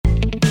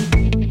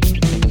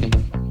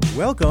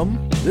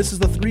Welcome. This is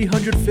the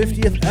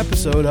 350th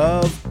episode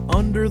of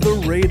Under the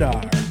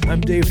Radar.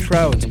 I'm Dave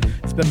Trout.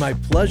 It's been my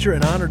pleasure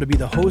and honor to be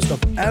the host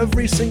of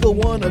every single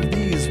one of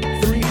these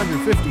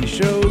 350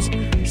 shows,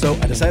 so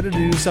I decided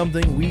to do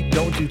something we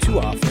don't do too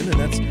often, and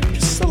that's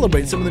just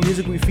celebrate some of the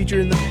music we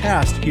featured in the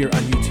past here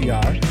on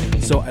UTR.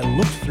 So I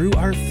looked through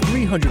our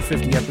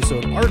 350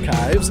 episode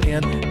archives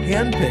and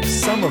handpicked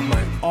some of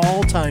my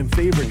all-time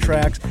favorite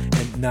tracks,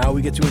 and now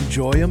we get to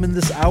enjoy them in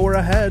this hour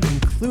ahead,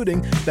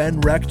 including Ben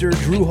Rector,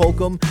 Drew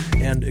Holcomb,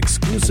 and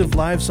exclusive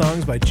live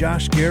songs by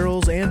Josh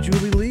Garrels and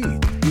Julie Lee.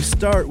 We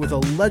start with a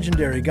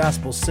legendary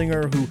gospel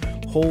singer who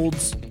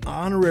holds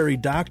honorary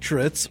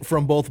doctorates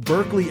from both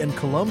Berklee and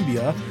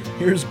Columbia.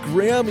 Here's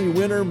Grammy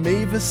winner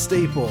Mavis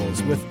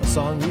Staples with a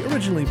song we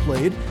originally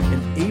played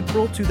in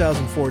April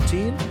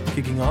 2014,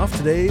 kicking off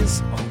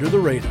today's Under the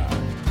Radar.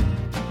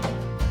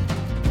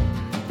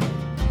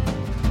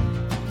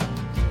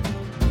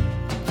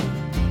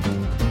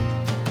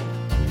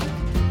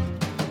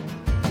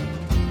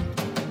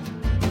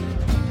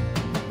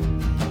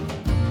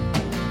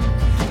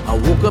 I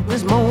woke up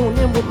this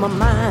morning with my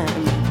mind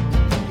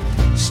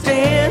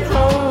staying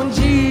on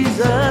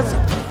Jesus.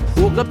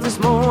 Woke up this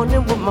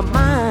morning with my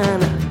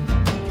mind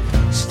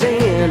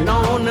staying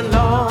on the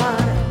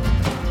Lord.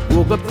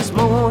 Woke up this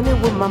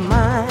morning with my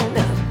mind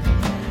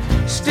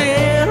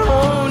staying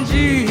on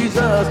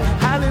Jesus.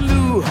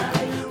 Hallelujah,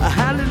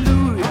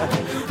 hallelujah,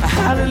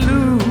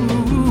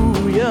 hallelujah.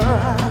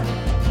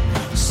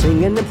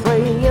 Singing and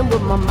praying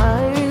with my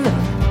mind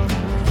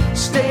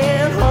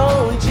staying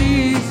on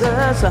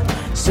Jesus.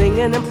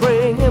 Singing and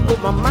praying with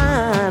my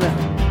mind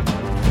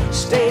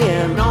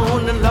staying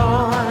on the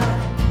Lord.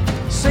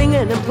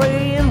 Singing and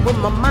praying with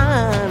my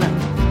mind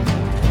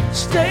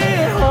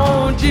stay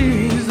on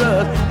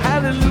Jesus.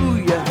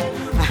 Hallelujah,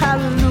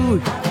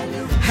 hallelujah,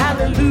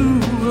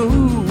 hallelujah.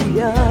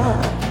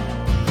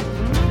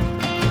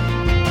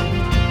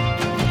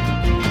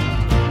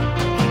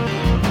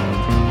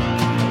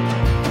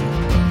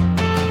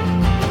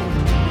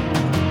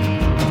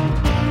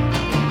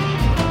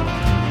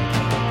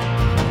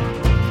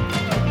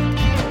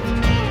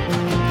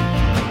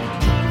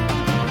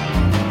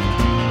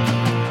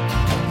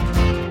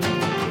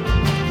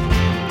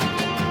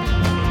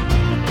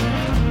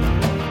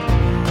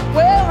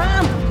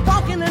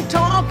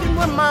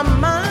 My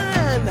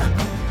mind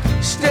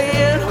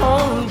staying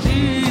on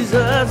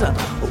Jesus.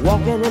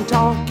 Walking and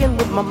talking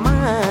with my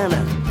mind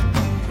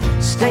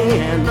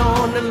staying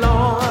on the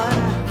Lord.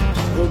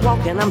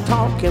 Walking, I'm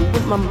talking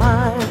with my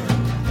mind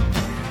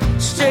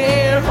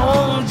staying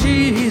on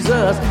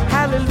Jesus.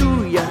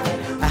 Hallelujah,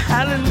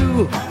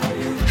 hallelujah,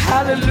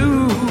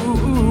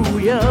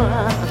 hallelujah.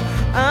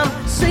 I'm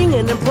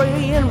singing and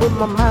praying with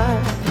my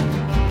mind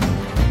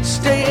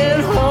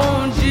staying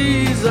on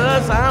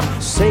Jesus. I'm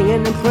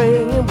singing and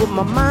praying with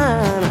my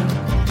mind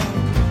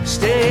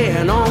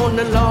staying on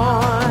the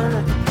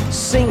Lord.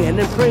 Singing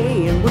and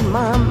praying with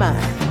my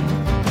mind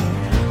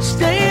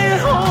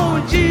staying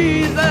on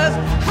Jesus.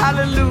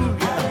 Hallelujah,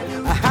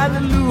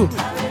 hallelujah,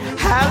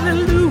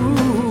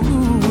 hallelujah.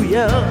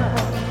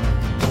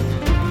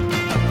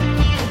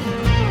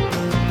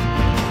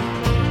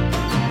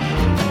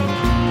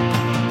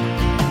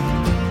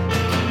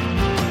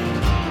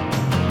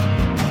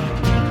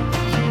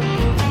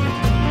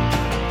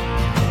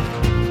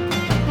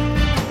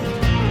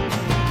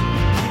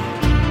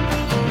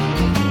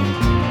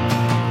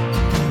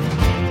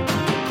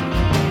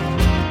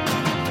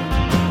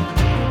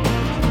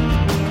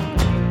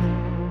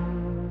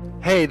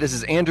 Hey, this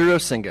is Andrew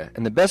Osinga,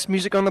 and the best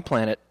music on the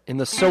planet, in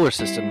the solar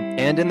system,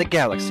 and in the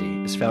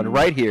galaxy is found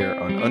right here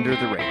on Under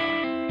the Radar.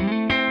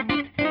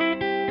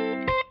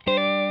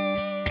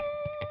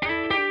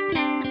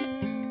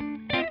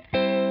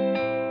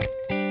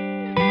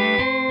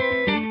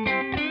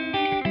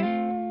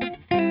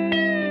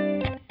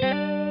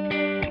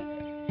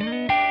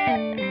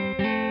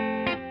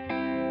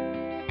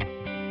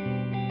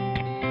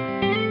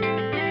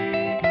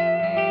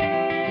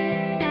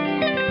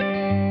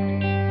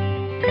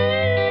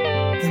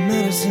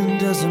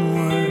 Doesn't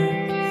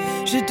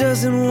work. She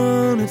doesn't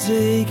want to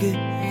take it.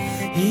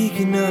 He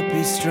cannot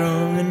be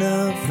strong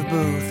enough for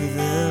both of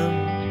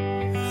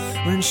them.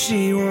 When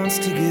she wants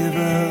to give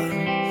up,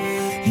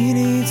 he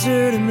needs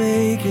her to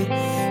make it.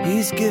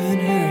 He's given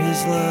her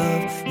his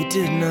love. He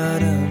did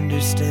not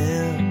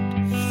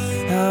understand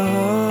how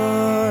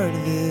hard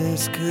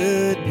this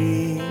could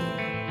be.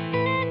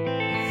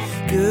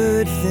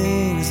 Good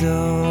things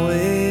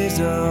always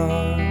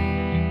are.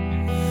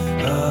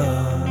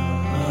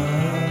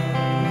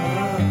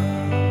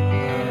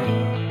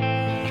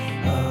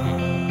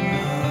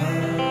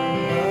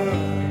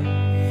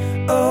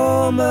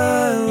 All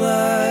my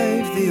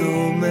life, the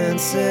old man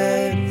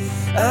said,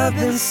 I've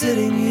been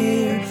sitting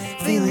here,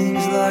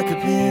 feelings like a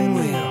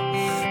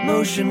pinwheel,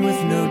 motion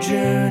with no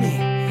journey,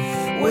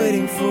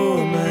 waiting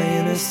for my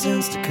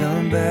innocence to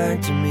come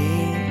back to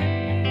me.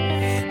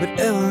 But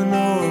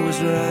Eleanor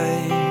was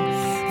right,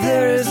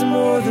 there is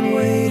more than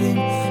waiting,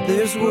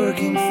 there's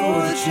working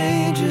for the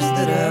changes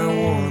that I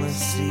want to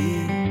see.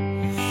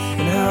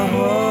 And how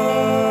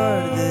hard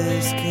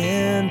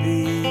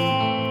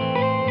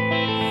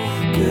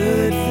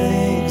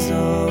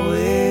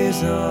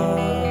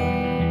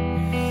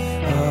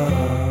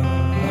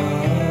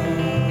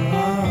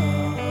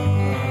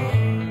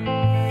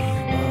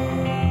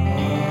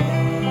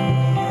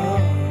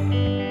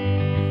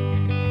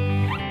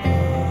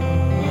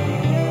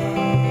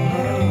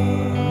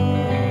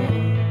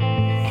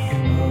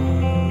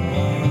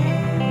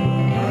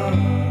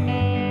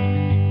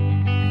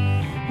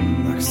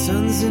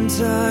Son's in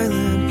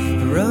Thailand,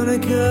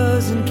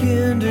 Veronica's in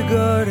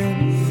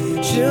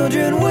kindergarten,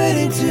 children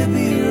waiting to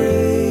be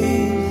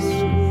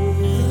raised.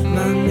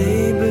 My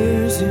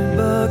neighbors who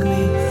bug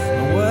me,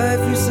 my wife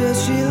who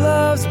says she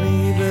loves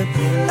me, but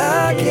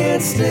I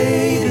can't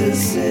stay the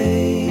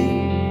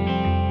same.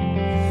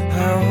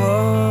 How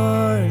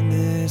hard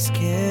this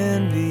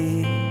can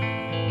be.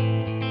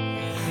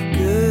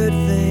 Good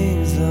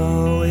things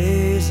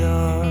always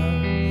are,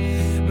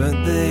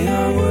 but they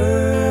are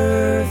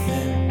worth it.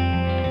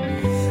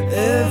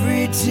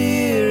 Every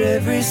tear,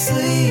 every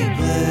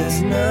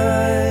sleepless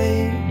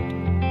night,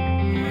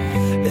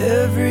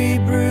 every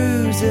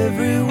bruise,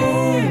 every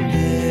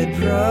wounded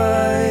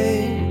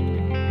pride,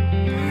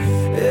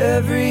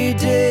 every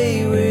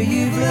day where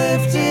you've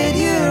lifted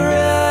your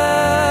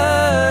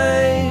eyes.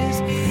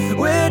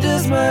 Where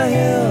does my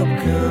help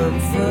come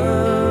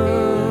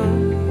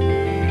from?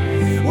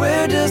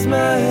 Where does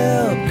my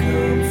help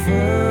come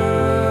from?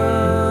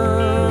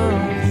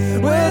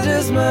 Where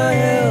does my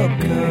help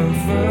come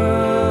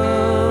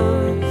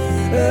from?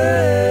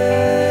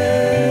 Hey,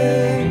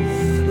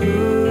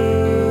 ooh,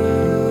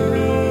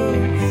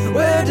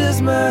 where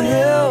does my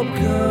help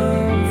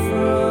come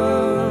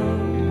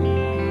from?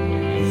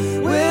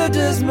 Where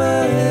does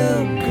my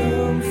help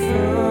come from?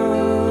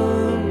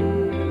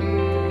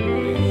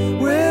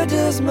 Where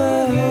does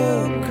my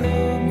help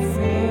come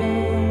from?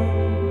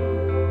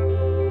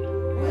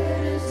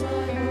 Where does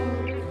my help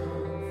come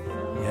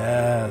from?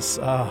 Yes,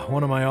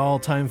 one of my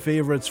all-time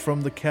favorites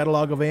from the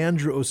catalog of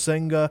Andrew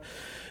Osenga.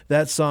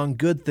 That song,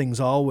 Good Things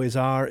Always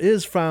Are,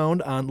 is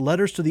found on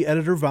Letters to the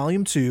Editor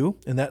Volume 2,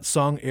 and that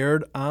song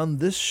aired on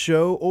this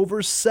show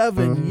over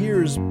 7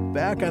 years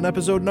back on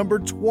episode number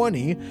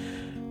 20.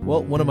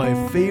 Well, one of my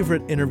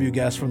favorite interview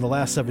guests from the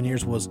last 7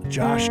 years was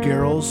Josh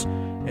Garrels,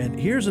 and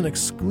here's an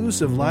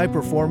exclusive live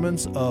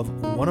performance of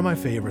one of my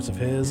favorites of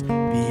his,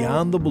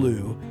 Beyond the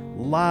Blue,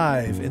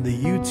 live in the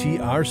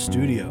UTR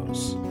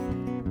studios.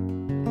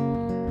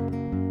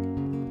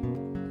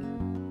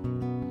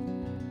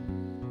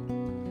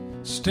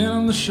 Stand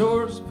on the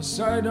shores of a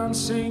sight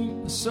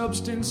unseen, the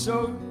substance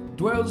of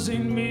dwells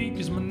in me,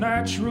 'cause my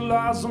natural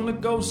eyes only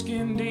go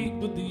skin deep,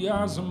 but the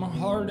eyes of my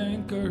heart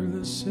anchor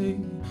the sea.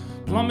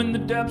 Plumbing the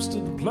depths to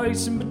the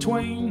place in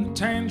between, the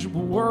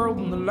tangible world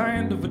and the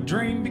land of a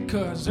dream,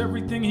 because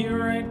everything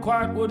here ain't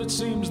quite what it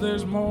seems.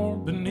 There's more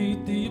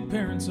beneath the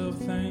appearance of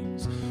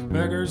things.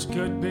 Beggars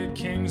could be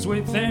kings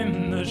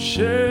within the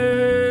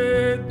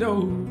shadows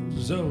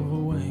of a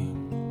wing.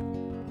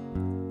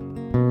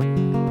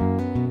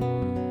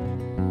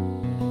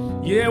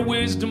 Yeah,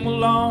 wisdom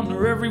will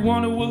honor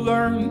everyone who will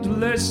learn to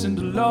listen,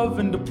 to love,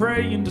 and to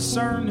pray, and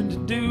discern, and to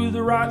do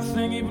the right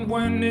thing even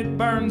when it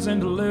burns,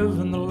 and to live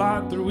in the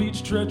light through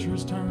each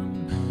treacherous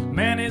turn.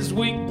 Man is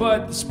weak,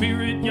 but the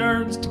spirit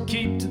yearns to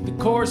keep to the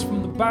course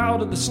from the bow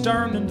to the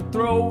stern, and to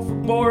throw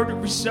overboard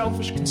every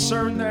selfish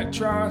concern that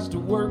tries to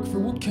work for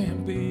what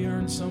can't be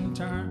earned.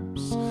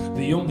 Sometimes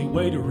the only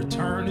way to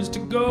return is to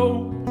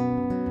go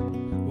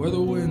where the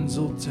winds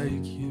will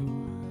take you,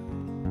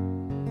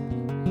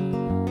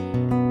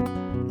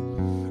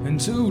 and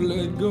to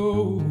let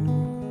go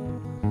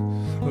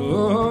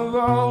of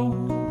all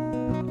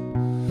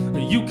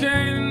you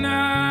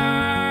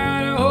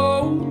cannot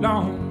hold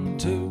on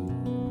to,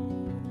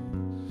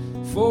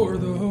 for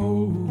the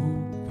hope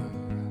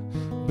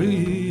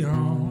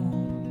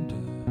beyond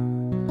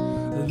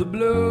the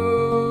blue.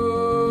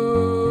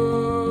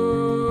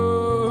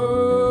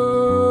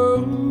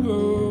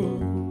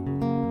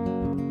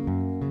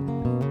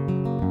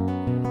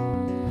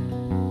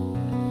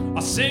 I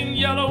sing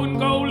yellow and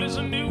gold is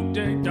a new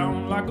day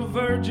dawn, like a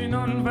virgin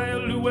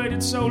unveiled who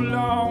waited so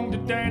long to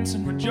dance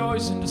and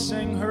rejoice and to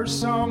sing her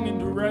song and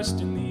to rest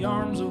in the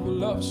arms of a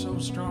love so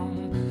strong.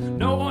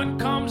 No one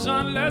comes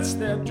unless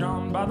they're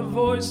drawn by the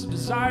voice of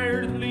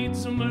desire that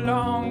leads them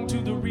along to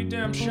the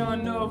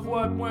redemption of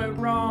what went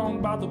wrong,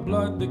 by the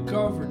blood that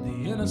covered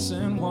the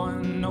innocent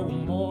one. No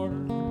more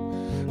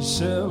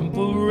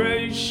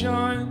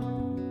separation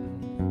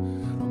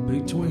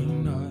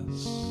between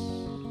us.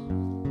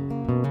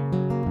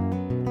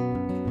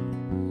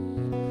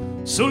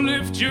 So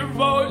lift your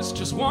voice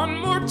just one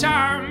more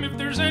time. If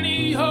there's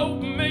any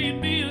hope, may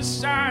it be a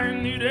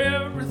sign that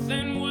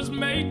everything was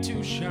made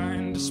to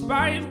shine,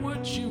 despite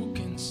what you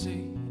can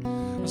see.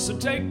 So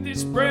take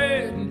this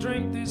bread and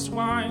drink this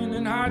wine,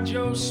 and hide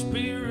your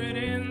spirit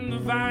in the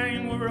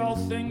vine, where all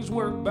things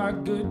work by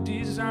good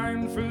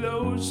design for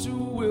those who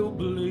will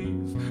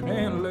believe,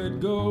 and let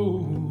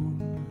go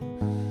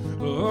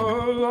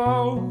of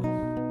all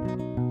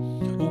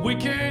we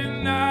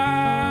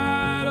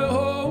cannot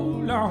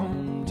hold on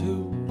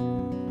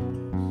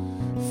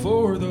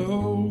for the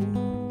hope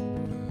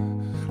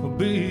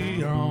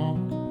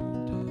beyond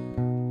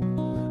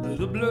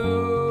the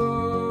blue.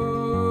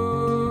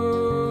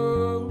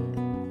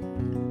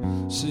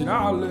 Said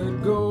I'll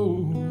let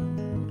go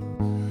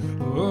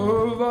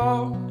of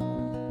all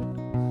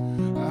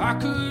I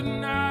could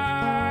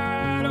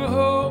not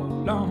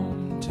hold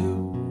on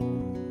to,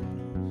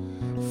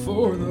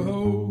 for the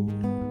hope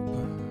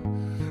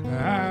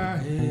I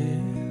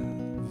have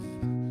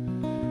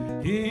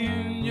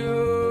in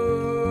you.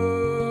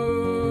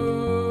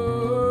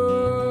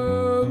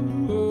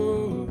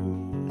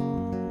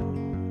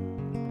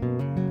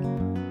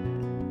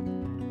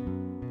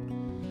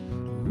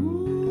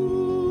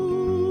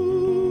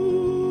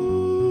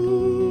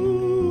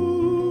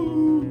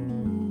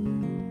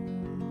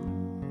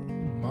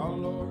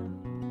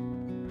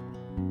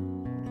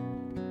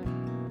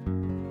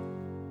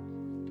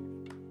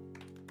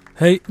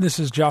 Hey, this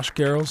is Josh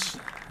Garrels,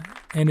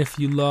 and if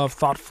you love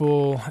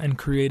thoughtful and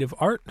creative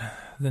art,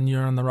 then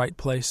you're in the right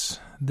place.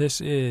 This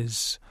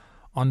is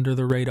Under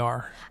the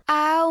Radar.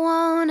 I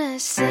wanna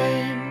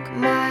sink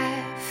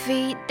my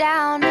feet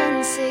down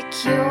in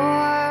security,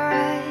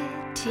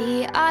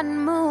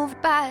 unmoved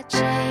by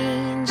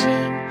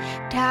changing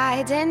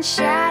tides and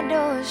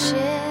shadows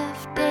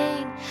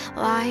shifting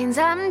lines.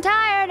 I'm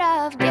tired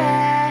of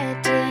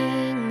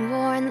getting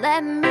worn.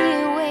 Let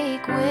me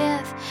wake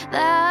with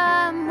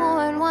the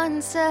morn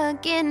once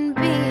again,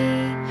 be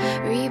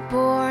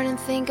reborn and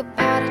think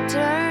about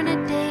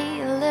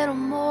eternity a little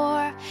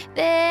more.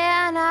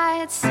 Then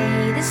I'd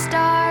see the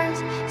stars,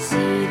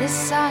 see the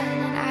sun,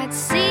 and I'd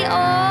see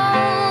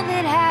all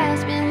that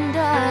has been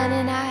done,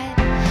 and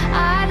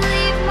I'd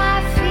leave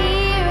my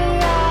fear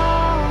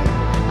alone.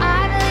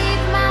 I'd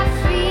leave my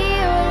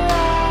fear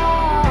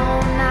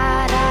alone.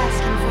 Not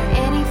asking for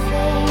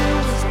anything,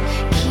 just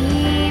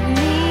keep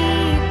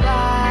me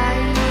by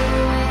you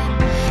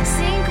and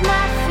sink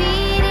my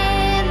feet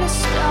in the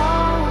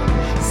stone.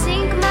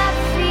 Sink my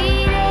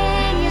feet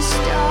in your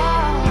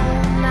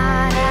stone.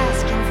 Not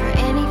asking for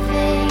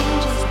anything,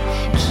 just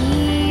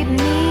keep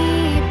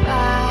me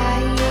by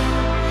you.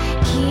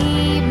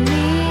 Keep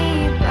me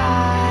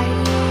by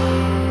you.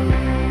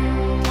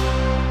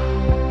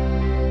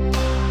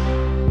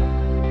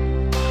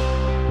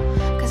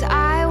 'Cause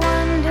I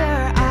wonder,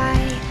 I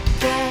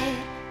get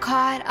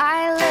caught,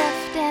 I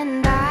lift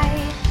and I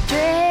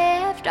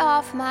drift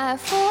off. My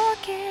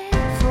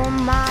forgetful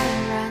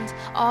mind runs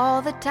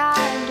all the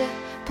time to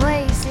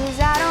places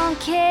I don't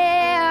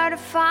care to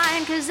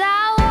find. 'Cause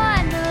I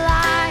wander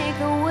like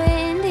the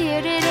wind,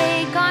 here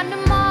today, gone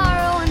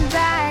tomorrow and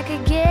back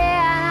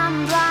again.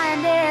 I'm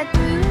blinded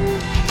through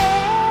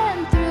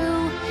and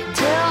through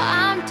till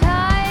I'm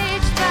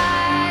touched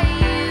by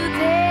you.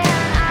 Then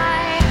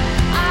I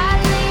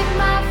leave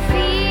my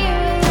fear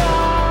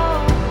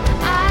alone.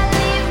 I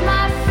leave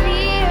my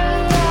fear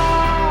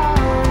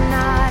alone.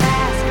 Not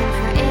asking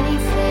for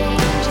anything,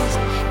 just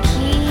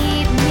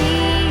keep me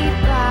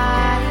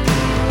by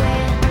you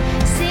and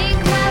sink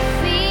my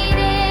feet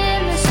in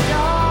the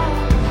stone.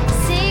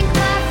 Sink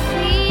my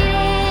feet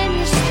in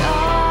your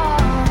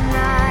stone.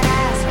 Not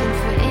asking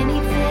for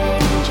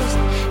anything, just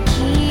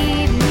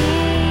keep me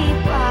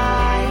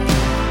by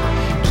you.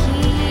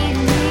 Keep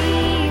me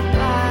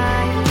by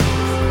you.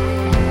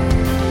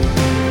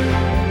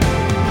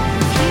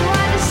 If you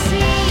are the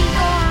sea,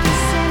 go on,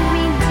 send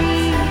me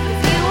deep.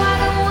 If you are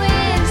the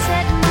wind,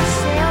 set my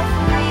sail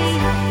free.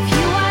 If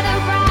you are the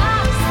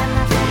rock, set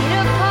my feet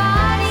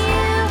upon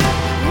you.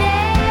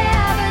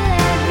 Never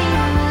let me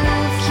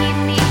move. Keep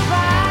me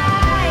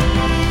by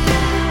you.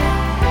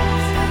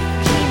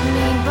 Keep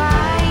me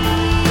by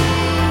you.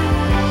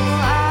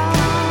 I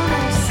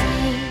wanna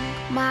sink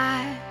my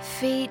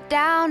feet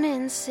down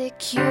in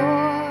security,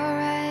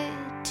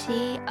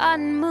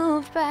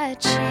 unmoved by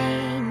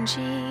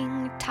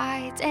changing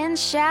tides and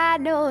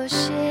shadows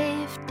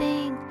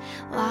shifting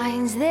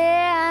lines.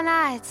 Then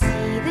I'd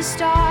see the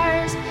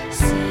stars,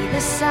 see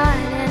the sun,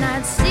 and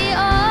I'd see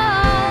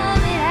all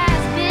that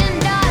has been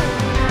done.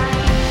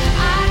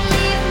 I'd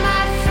leave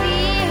my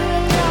fear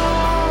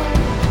alone.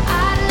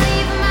 I'd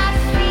leave my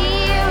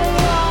fear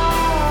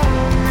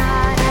alone.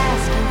 Not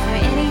asking for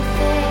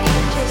anything,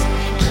 just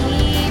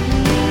keep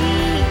me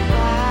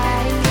by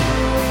you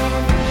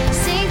and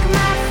sink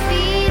my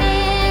feet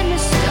in the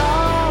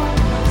stone.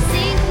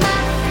 Sink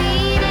my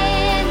feet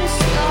in the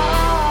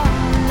stone.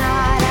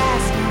 Not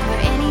asking for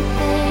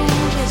anything,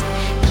 just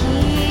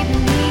keep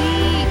me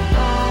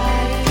by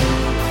you.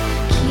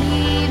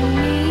 Keep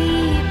me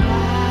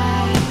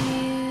by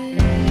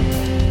you.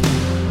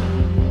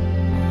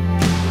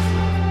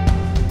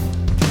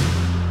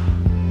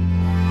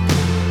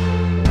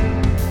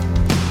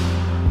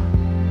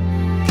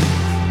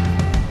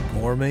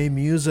 Gourmet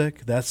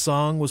Music. That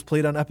song was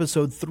played on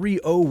episode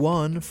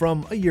 301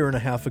 from a year and a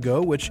half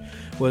ago, which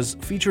was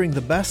featuring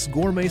the best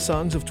gourmet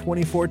songs of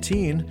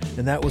 2014,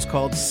 and that was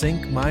called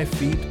Sink My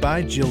Feet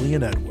by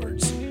Jillian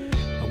Edwards.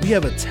 We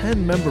have a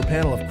 10-member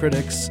panel of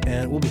critics,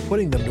 and we'll be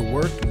putting them to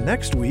work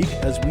next week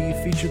as we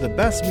feature the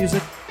best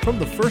music from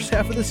the first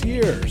half of this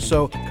year.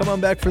 So come on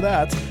back for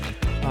that.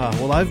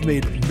 Well, I've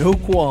made no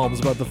qualms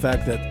about the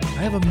fact that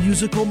I have a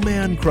musical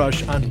man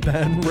crush on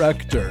Ben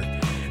Rector.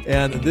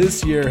 And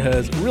this year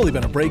has really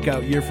been a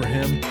breakout year for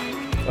him.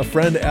 A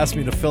friend asked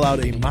me to fill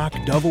out a mock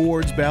Dove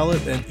Awards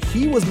ballot, and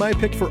he was my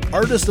pick for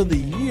Artist of the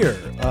Year.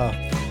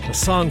 A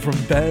song from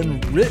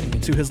Ben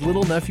written to his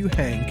little nephew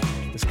Hank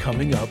is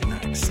coming up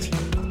next.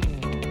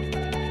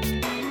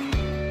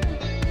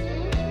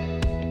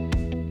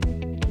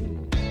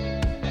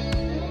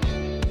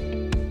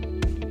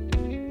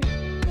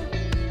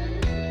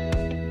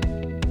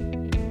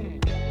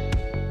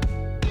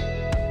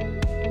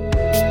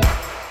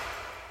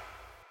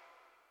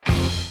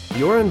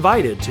 You're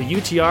invited to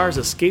UTR's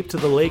Escape to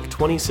the Lake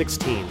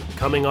 2016,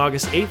 coming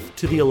August 8th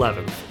to the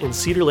 11th in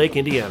Cedar Lake,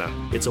 Indiana.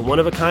 It's a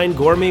one-of-a-kind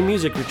gourmet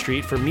music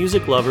retreat for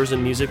music lovers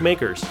and music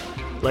makers,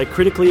 like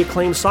critically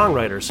acclaimed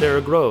songwriter Sarah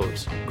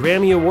Groves,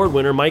 Grammy Award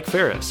winner Mike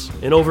Ferris,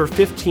 and over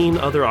 15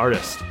 other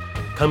artists.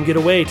 Come get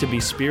away to be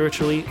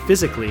spiritually,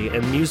 physically,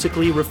 and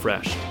musically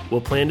refreshed.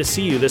 We'll plan to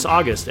see you this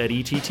August at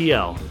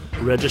ETTL.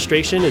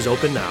 Registration is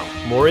open now.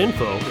 More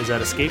info is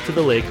at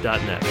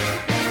escapetothelake.net.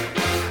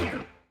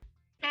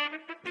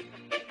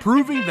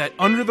 Proving that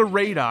Under the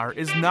Radar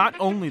is not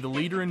only the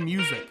leader in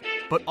music,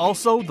 but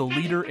also the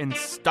leader in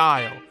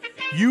style.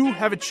 You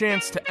have a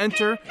chance to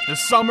enter the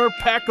Summer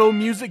Paco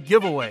Music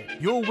Giveaway.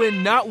 You'll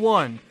win not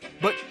one,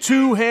 but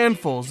 2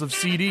 handfuls of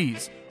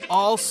CDs,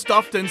 all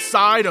stuffed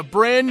inside a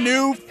brand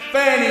new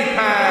fanny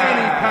pack.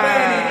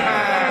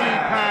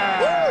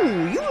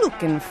 Ooh, you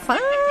looking fine.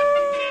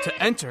 To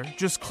enter,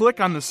 just click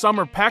on the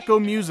Summer Paco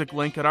Music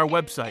link at our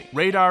website,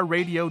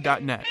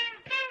 radarradio.net.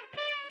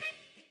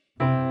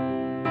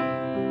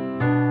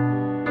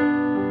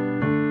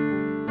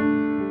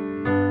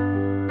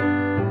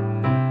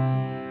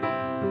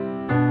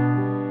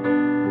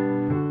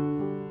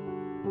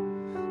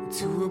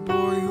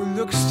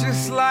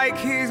 Like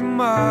his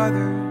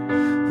mother,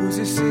 who's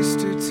a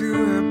sister to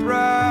her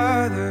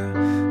brother,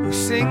 who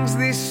sings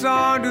this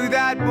song to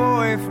that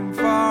boy from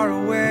far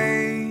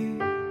away.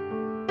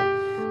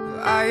 Well,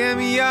 I am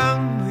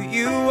young, but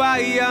you are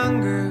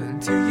younger.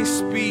 Until you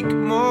speak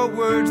more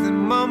words than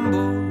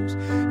mumbles,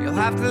 you'll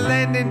have to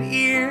lend an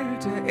ear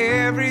to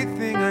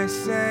everything I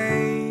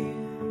say.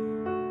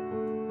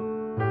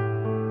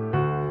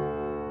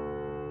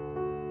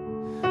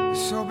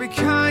 So be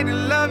kind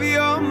and love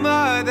your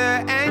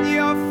mother and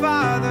your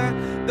father,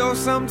 though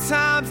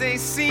sometimes they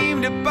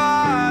seem to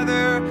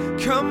bother.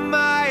 Come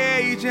my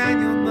age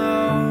and you'll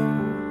know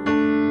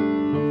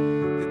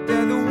that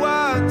they're the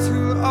ones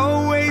who'll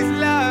always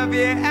love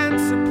you and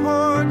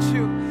support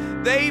you.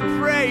 They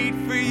prayed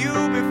for you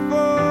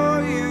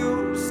before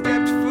you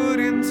stepped foot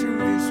into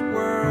this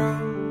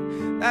world.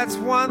 That's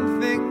one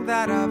thing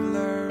that I've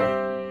learned.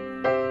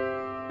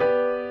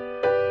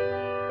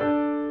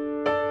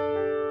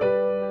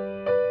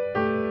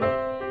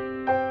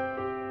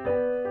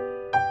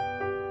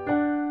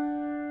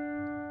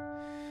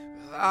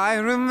 I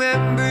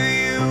remember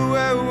you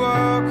were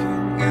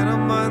walking. In a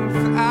month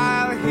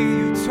I'll hear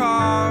you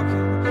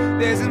talking.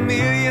 There's a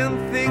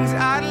million things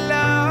I'd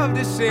love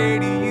to say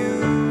to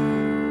you.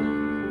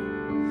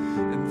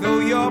 And though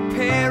your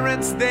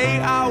parents, they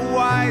are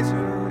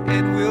wiser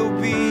and will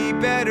be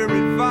better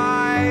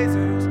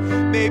advisors,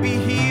 maybe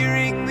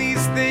hearing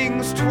these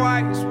things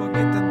twice will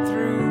get them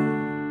through.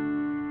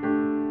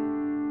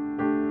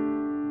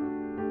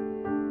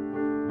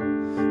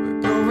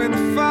 But go and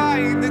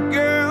find the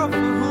girl for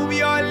whom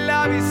your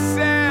love is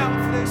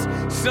selfless,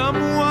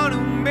 someone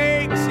who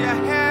makes you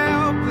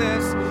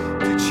helpless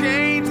to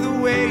change the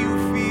way you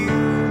feel.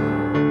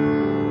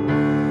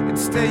 And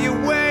stay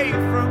away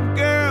from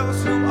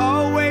girls who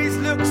always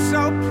look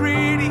so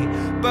pretty,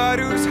 but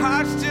whose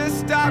hearts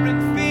just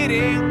aren't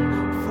fitting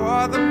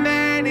for the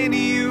man in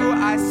you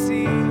I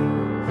see.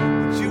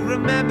 Would you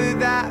remember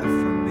that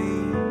from me?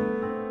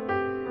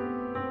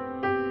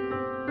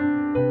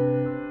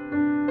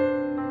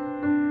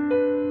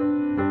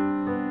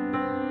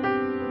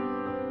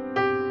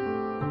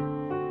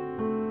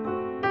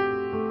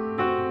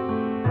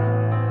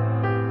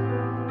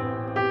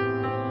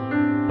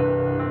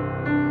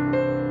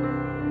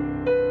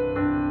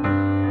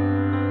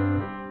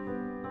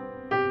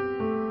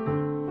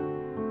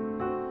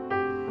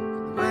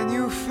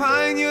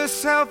 Find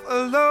yourself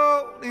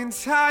alone in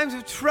times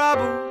of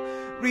trouble,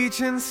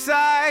 reach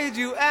inside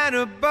you and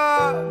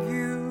above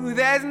you.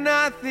 There's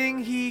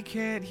nothing he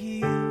can't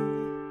heal.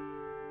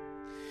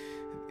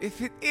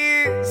 If it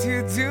is,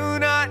 you do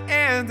not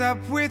end up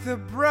with a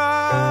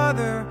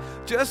brother.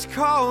 Just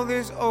call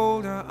this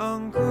older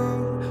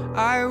uncle.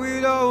 I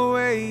will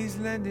always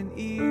lend an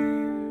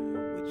ear.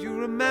 Would you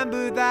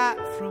remember that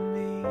from me?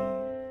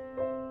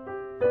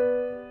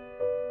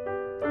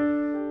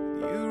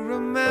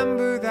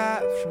 Remember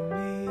that from me.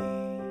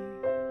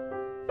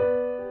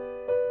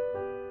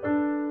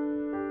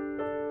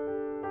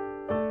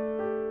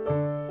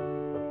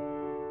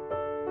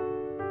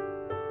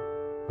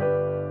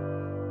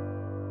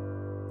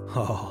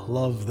 Oh,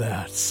 love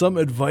that. Some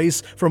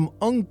advice from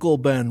Uncle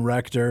Ben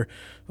Rector.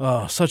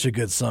 Oh, such a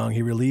good song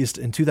he released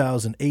in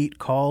 2008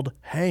 called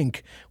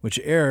Hank, which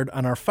aired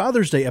on our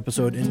Father's Day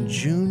episode in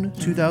June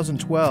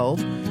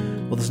 2012.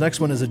 Well, this next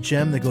one is a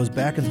gem that goes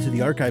back into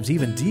the archives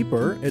even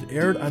deeper. It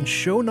aired on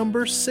show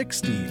number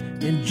 60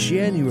 in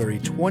January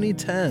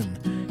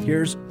 2010.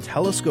 Here's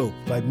Telescope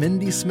by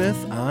Mindy Smith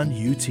on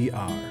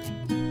UTR.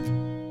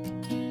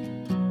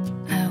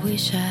 I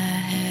wish I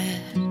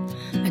had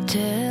a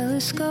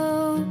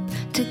telescope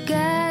to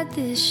guide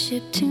this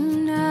ship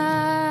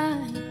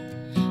tonight,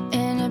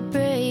 and a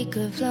break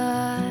of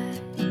light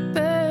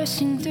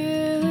bursting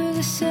through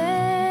the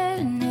sad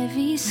and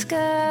heavy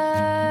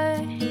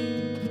sky.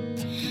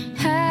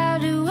 How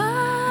do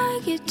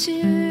I get to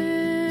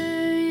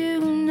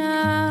you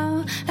now?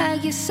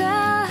 guess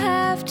I'll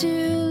have to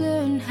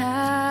learn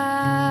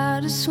how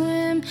to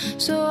swim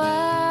so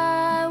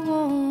I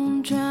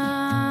won't drown.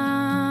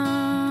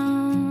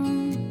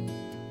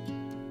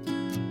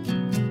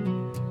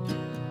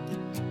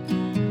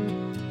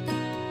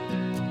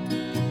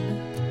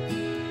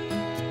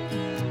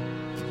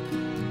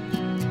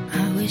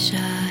 I wish I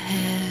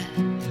had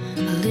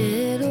a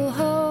little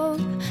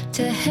hope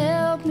to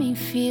help me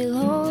feel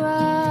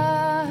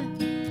alright,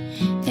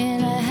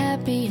 and a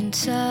happy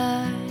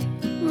inside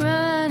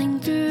running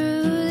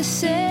through the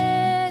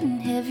sad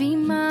and heavy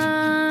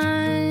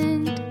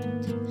mind.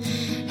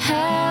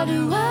 How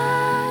do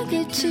I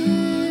get to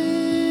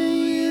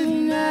you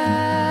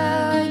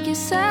now? I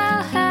guess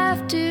I'll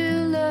have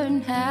to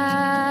learn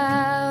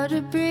how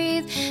to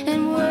breathe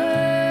and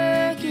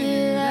work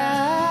it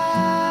out.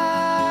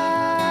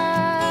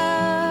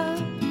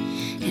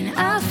 And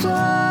I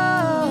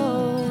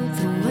float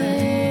the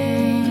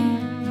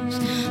waves,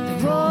 the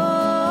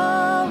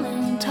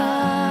rolling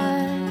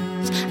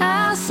tides.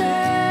 I'll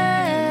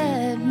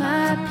set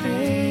my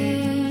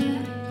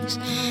pace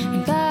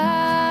and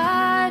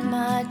bide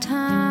my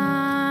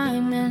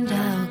time, and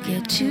I'll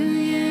get to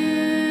you.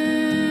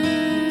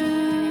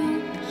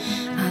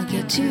 I'll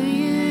get to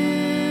you.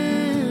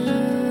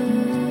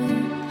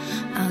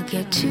 I'll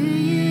get to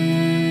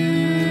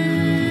you,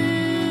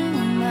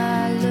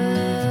 my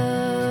love.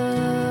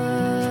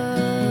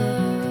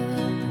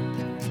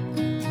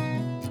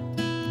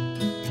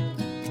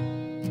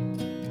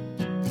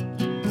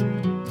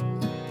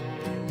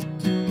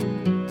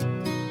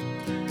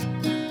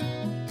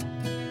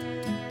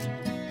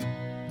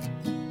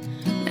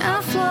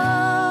 I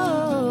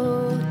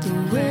float the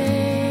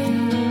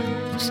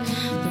waves,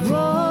 the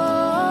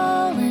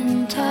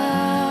rolling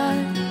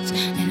tides,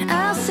 and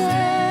I'll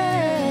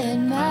set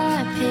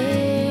my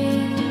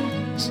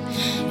pace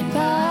and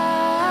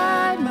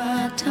bide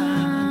my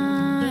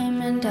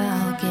time, and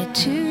I'll get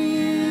to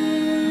you.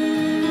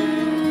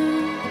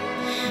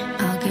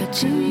 I'll get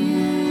to you.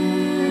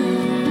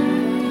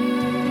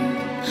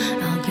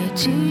 I'll get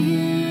to you.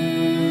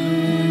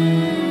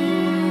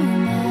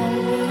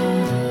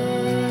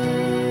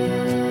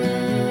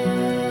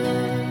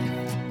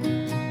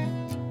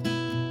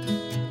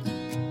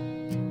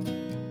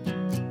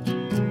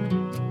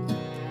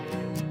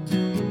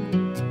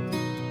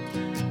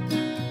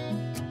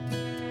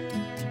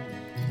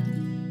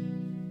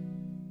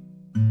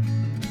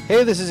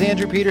 Hey, this is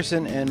Andrew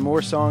Peterson, and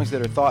more songs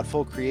that are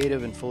thoughtful,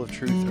 creative, and full of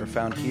truth are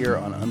found here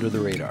on Under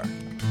the Radar.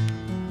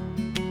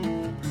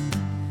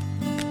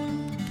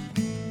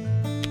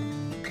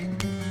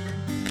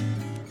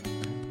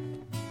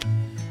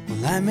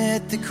 Well, I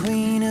met the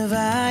Queen of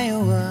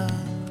Iowa.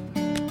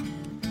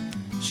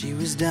 She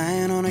was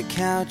dying on a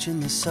couch in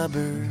the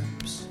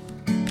suburbs.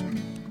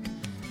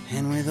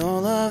 And with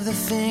all of the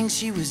things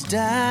she was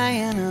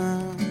dying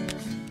of,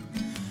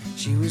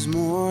 she was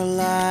more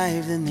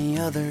alive than the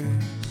others.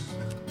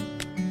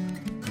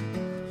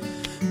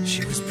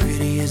 She was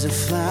pretty as a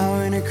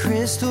flower in a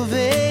crystal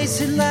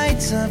vase. It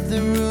lights up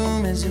the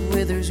room as it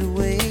withers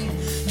away.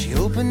 She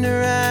opened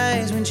her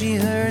eyes when she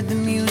heard the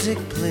music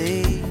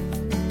play.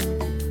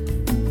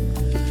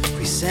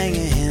 We sang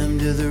a hymn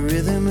to the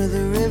rhythm of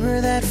the river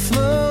that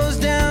flows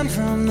down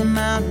from the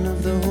mountain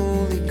of the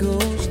Holy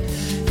Ghost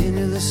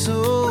into the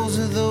souls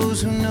of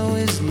those who know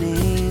His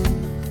name.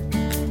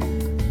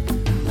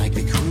 Like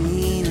the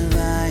Queen of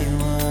Iowa.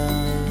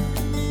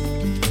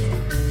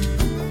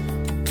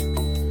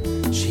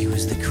 She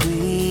was the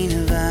Queen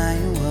of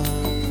Iowa.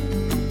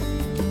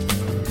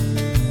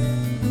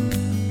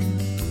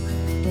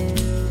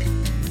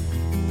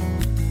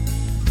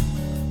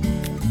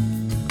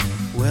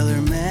 Well,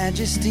 Her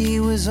Majesty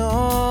was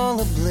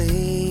all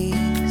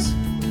ablaze.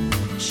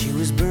 She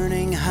was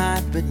burning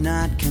hot but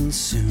not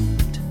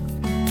consumed.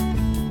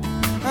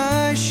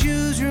 Our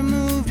shoes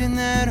removed in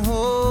that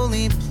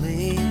holy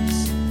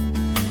place,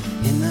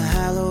 in the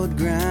hallowed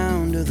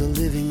ground of the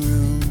living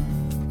room.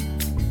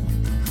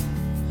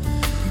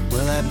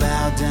 Well, I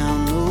bowed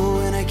down low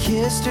and I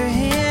kissed her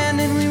hand,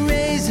 and we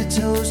raised a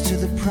toast to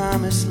the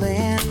promised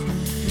land.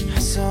 I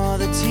saw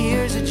the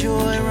tears of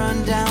joy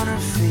run down her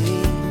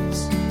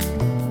face.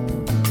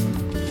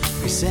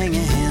 We sang a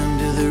hymn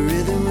to the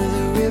rhythm of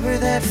the river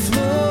that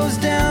flows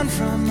down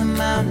from the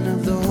mountain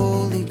of the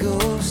Holy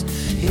Ghost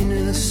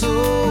into the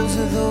souls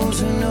of those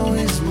who know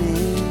His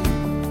name.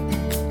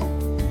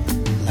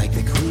 Like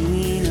the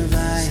Queen of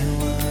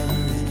Iowa.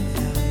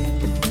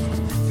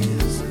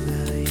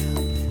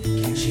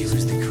 She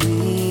was the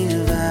Queen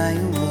of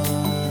Iowa.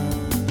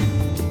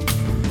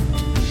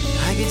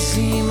 I could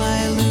see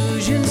my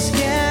illusions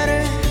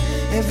scatter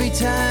every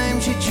time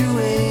she drew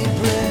a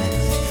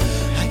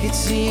breath. I could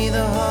see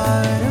the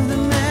heart of the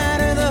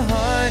matter. The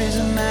heart is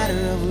a matter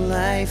of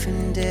life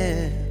and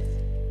death.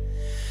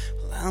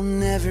 Well, I'll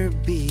never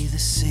be the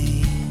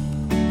same.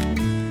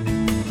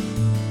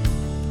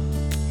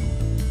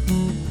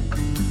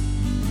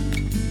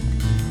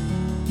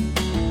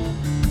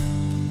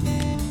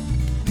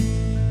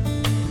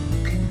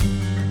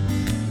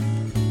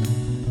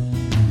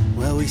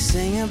 Well, we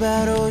sang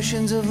about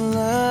oceans of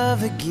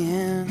love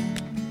again.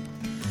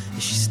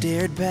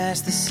 stared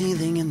past the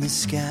ceiling and the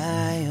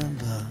sky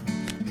above.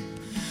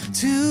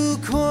 2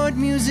 chord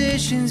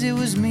musicians, it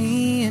was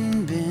me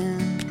and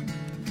Ben.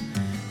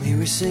 We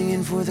were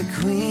singing for the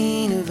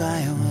Queen of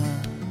Iowa.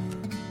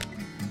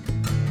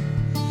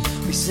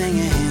 We sang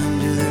a hymn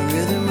to the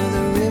rhythm of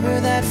the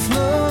river that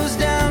flows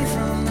down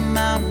from the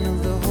mountain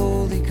of the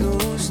Holy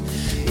Ghost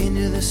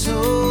into the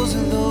souls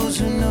of those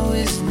who know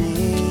his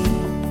name.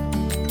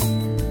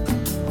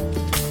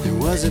 There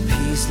was a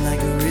peace like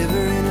a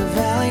river in a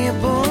valley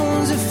of bones.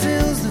 It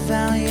fills the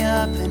valley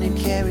up and it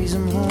carries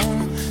them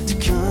home to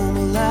come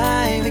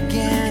alive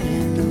again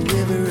in the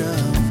river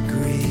of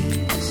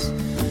grace,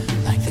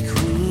 like the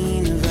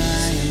Queen of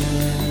Iowa.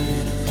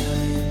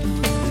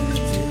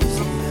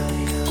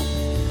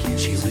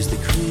 She was the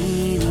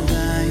Queen of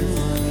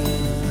Iowa.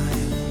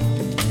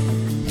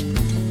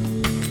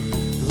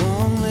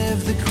 Long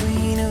live the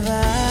Queen of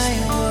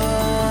Iowa.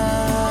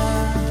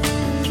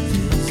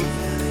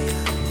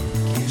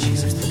 She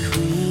was the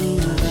Queen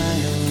of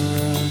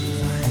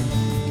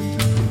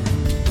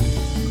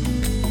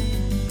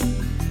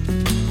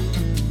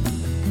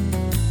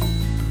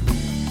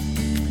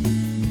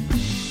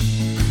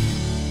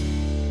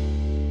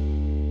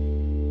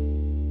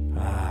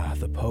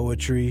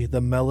Poetry,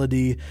 the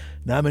melody.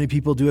 Not many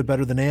people do it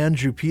better than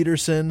Andrew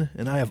Peterson,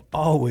 and I have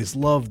always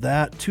loved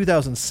that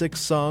 2006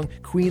 song,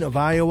 Queen of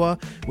Iowa,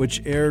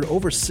 which aired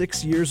over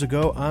 6 years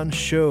ago on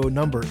show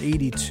number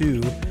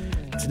 82.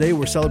 Today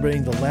we're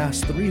celebrating the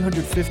last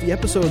 350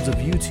 episodes of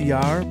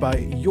UTR by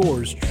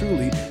yours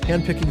truly,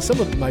 handpicking some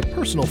of my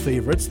personal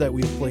favorites that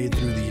we've played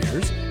through the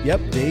years.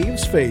 Yep,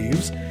 Dave's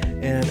Faves.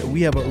 And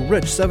we have a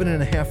rich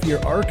 7.5-year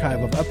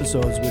archive of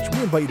episodes, which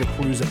we invite you to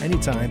peruse at any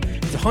time.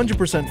 It's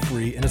 100%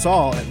 free, and it's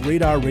all at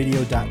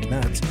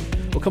radarradio.net.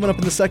 Well, coming up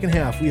in the second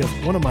half, we have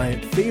one of my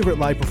favorite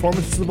live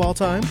performances of all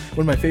time, one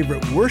of my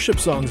favorite worship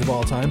songs of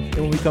all time, and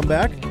when we come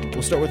back,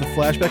 we'll start with a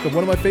flashback of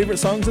one of my favorite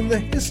songs in the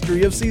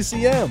history of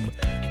CCM.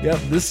 Yep,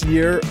 this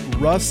year,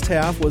 Russ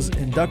Taff was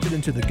inducted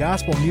into the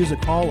Gospel Music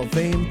Hall of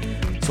Fame,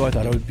 so I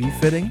thought it would be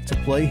fitting to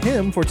play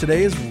him for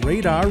today's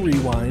Radar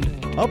Rewind.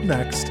 Up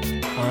next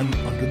on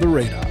Under the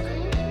Radar.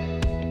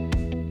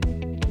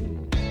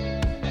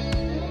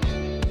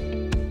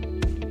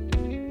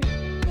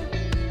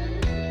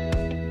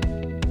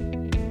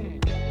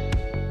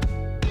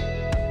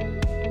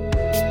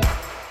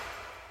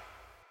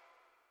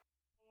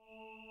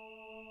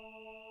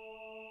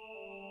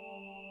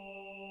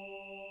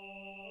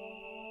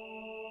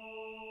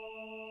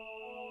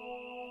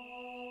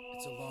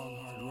 It's a long,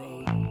 hard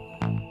road.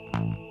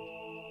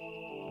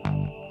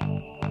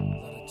 A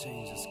lot of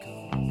changes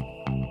come.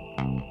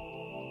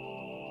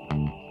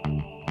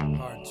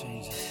 Hard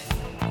changes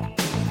come.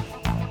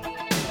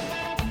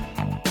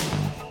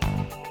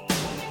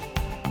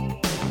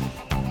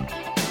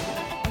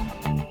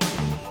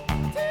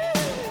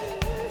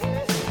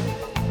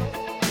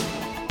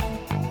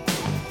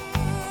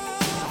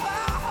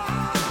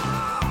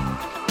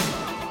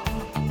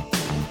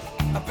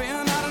 I've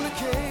been out in the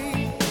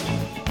cave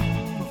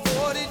for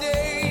 40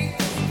 days.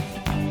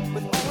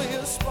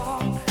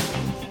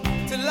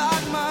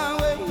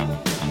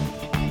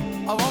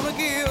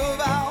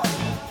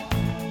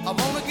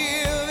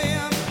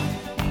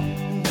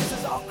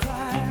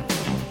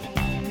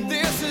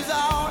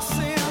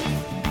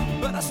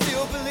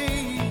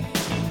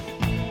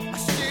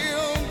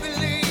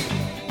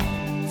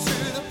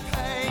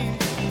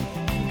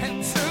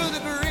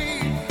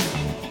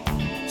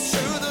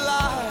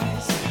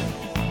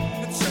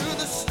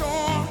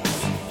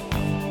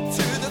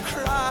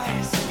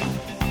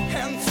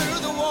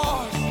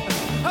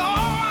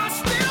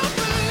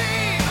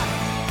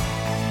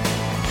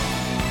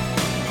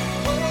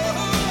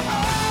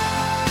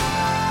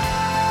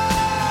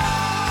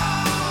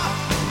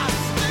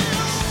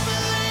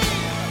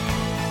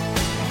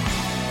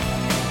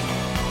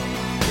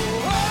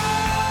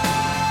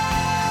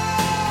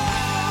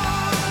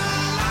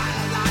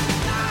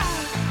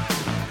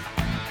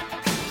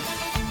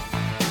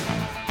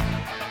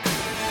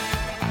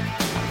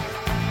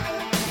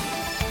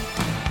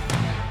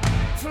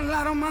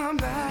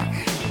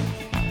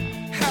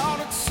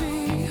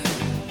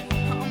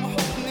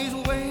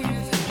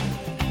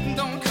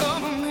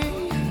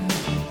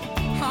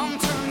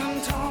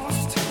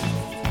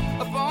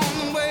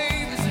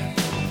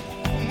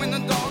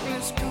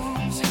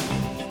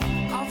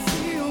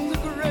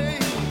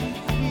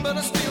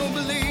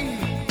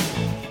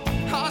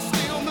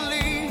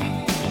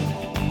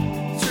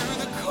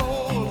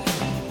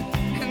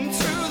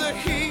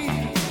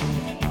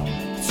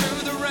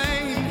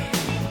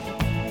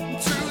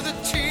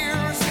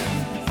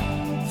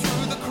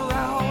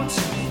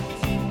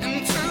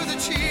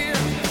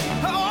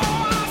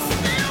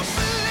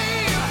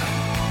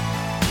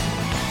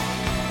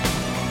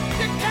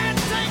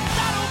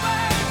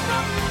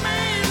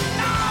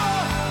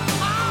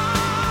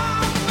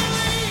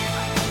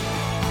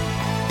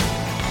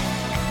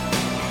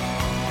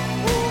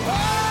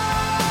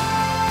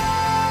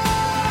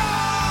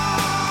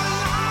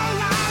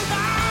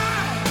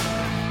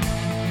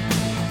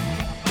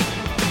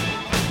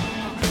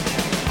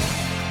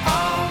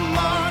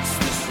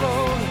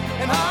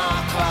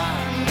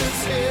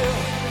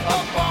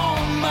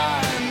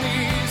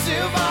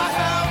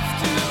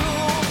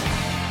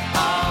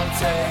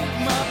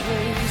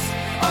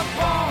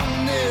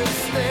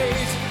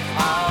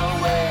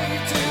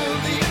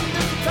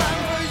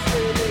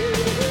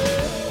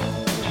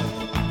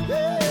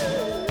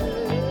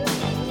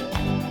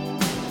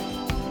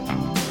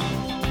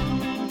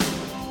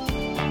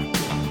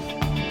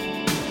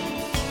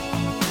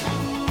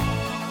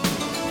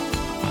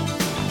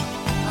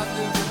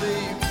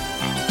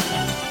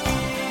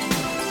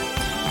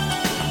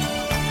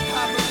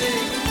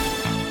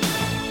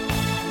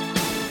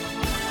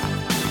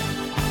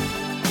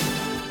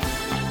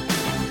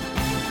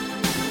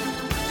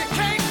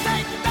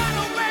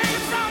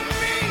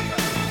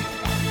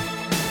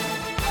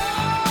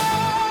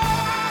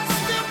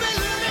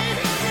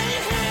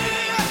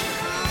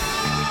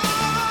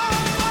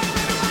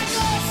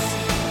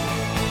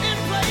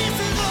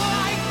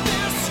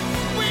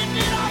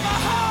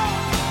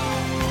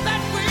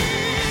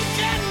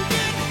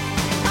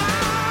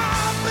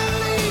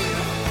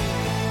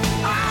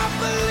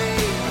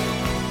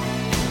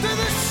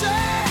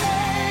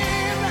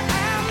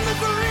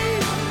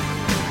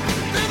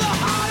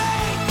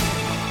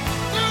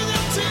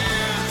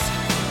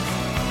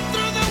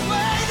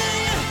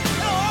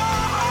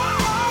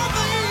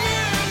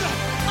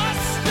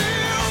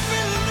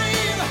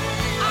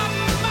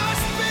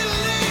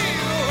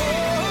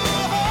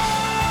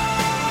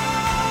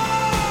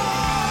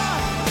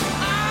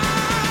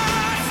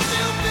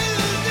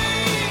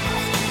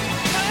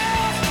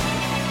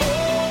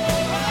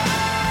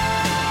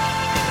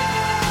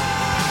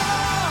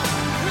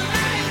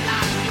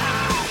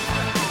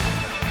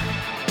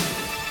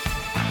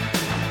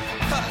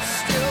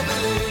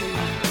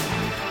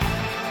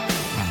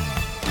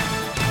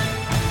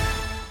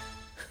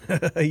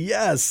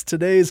 Yes,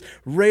 today's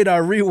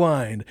Radar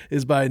Rewind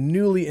is by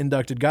newly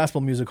inducted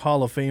Gospel Music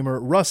Hall of Famer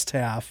Russ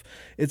Taff.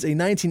 It's a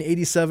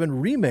 1987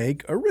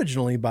 remake,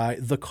 originally by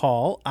The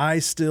Call, I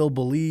Still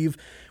Believe,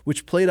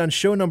 which played on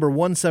show number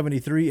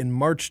 173 in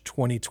March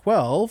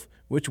 2012,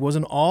 which was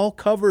an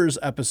all-covers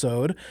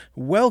episode.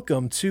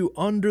 Welcome to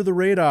Under the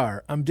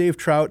Radar. I'm Dave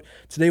Trout.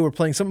 Today we're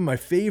playing some of my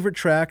favorite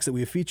tracks that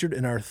we have featured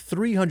in our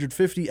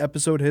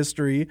 350-episode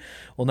history.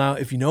 Well, now,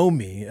 if you know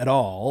me at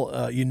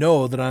all, you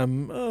know that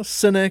I'm a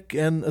cynic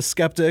and a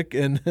skeptic,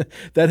 and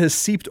that has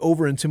seeped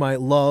over into my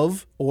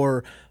love,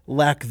 or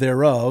lack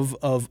thereof,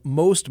 of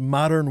most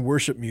modern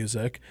worship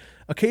music.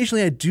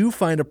 Occasionally I do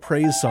find a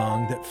praise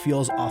song that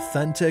feels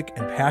authentic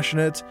and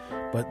passionate,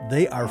 but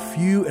they are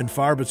few and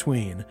far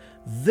between.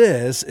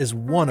 This is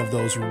one of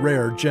those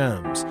rare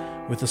gems.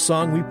 With a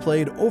song we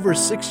played over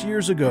 6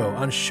 years ago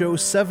on show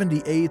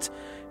 78,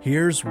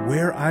 here's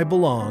Where I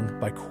Belong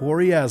by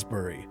Corey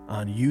Asbury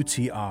on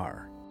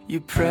UTR.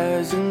 Your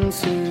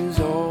presence is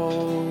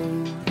all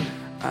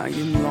I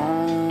am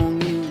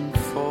longing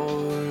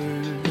for,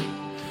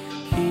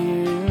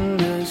 here in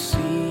the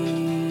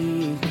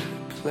secret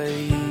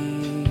place.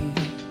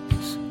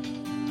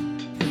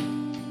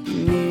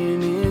 Your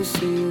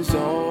nearness is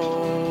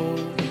all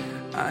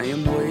I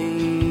am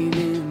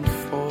waiting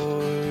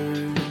for,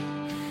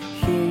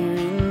 here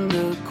in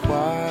the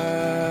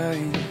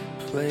quiet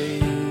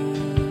place.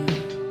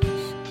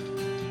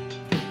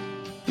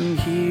 And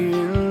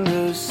here in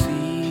the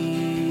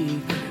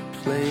secret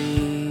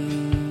place,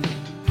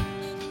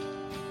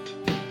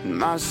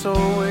 my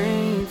soul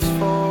waits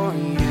for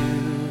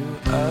you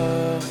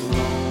alone,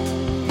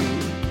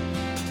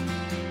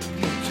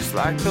 just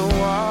like the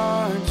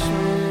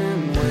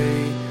watchmen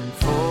wait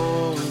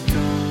for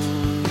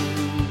dawn.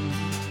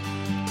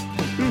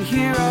 And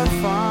here I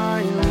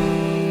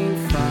finally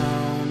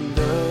found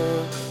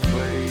the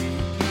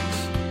place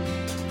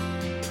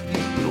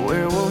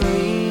where we'll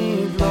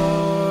meet,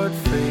 Lord,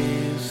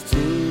 face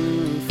to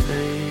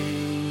face.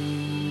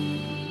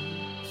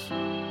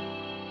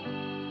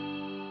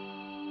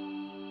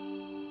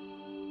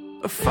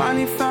 I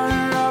finally found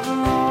where I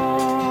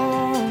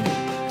belong.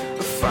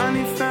 I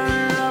finally found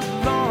where I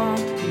belong.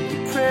 In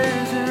your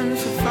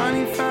presence, I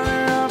finally found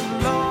where I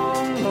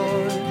belong,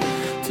 Lord.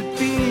 To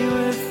be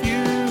with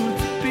you,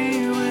 to be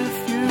with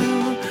you.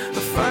 I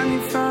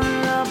finally found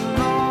where I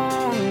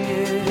belong,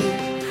 yeah.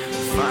 I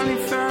finally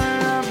found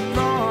where I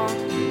belong.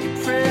 In your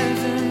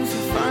presence, I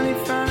finally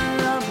found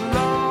where I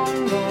belong,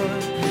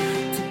 Lord.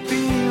 To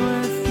be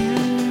with you.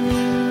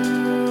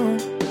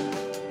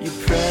 Your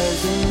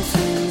presence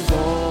is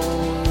all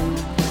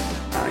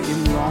I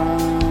am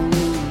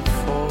longing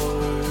for,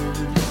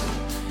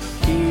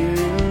 here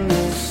in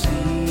the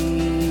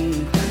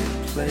secret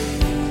place.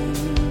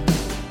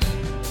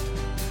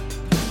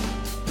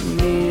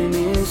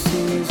 Nearness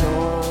is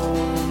all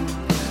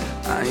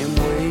I am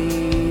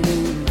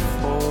waiting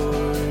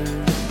for,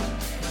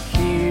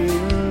 here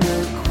in the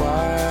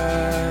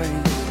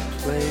quiet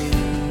place.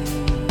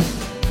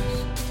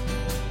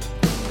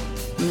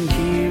 And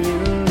here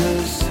in the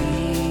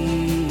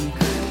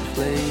secret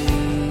place,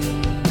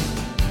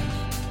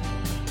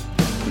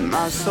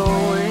 my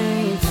soul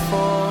waits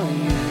for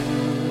you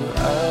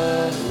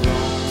alone,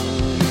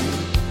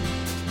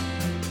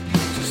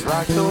 just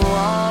like the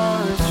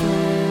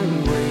watchmen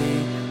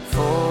wait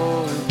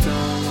for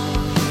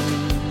dawn.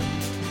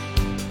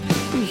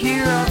 And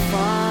here I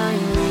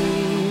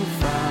finally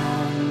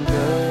found a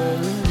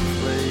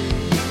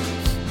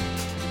place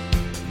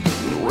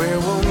where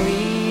we'll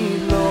meet,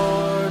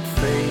 Lord,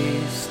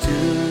 face to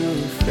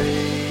face.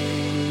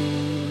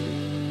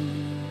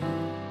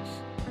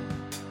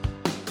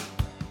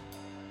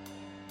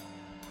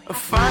 I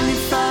finally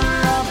found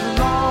where I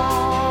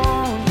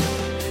belong.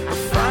 I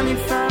finally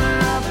found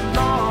where I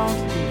belong.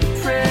 In your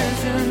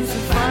presence, I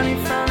finally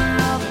found where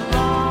I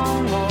belong,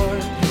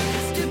 Lord.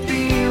 To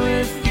be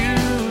with you,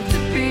 to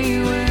be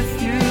with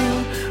you.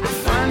 I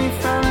finally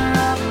found where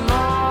I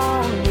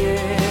belong,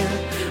 yeah.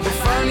 I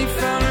finally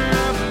found where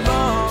I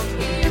belong.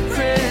 In your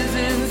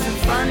presence, I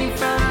finally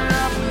found where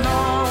I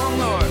belong,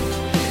 Lord.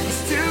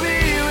 It's to be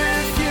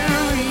with you,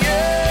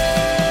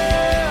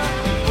 yeah.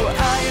 For I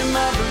am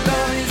my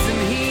beloved,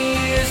 and He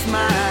is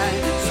mine.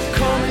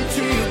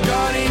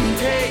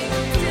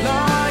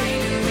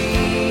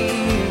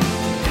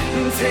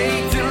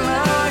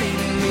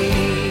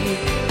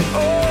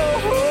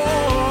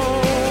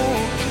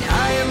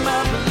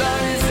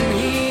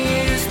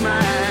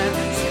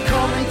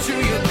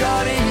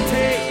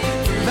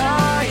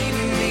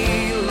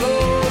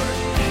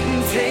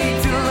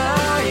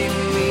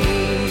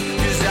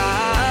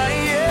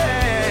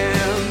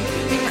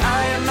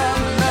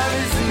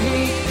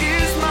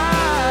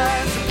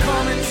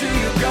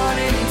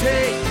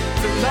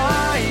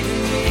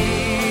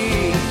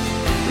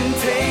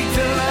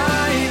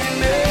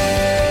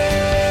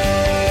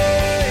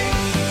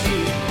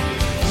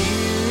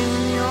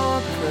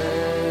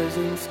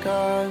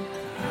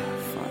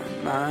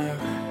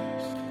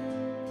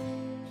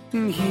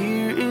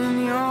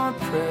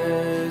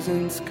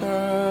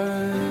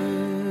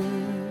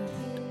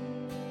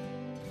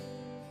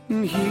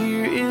 And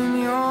here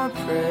in your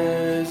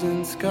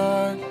presence,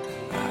 God,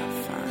 I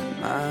find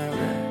my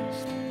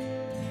rest.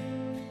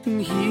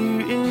 And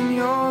here in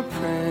your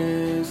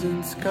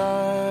presence,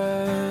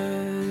 God.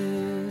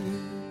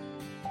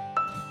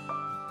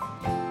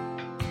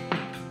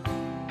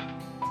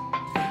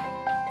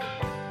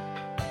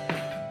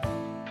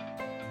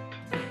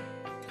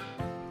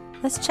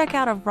 Let's check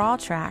out a raw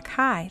track.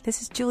 Hi,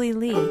 this is Julie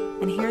Lee,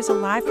 and here's a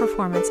live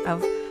performance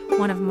of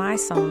one of my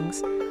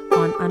songs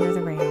on Under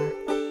the Radar.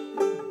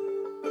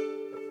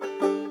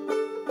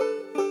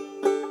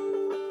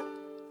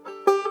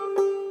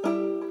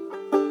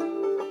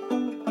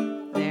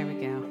 There we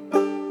go.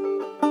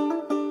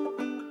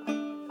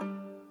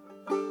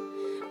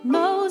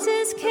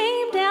 Moses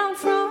came down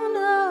from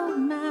the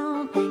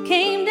mount,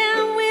 came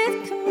down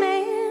with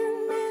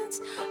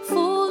commandments,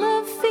 full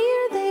of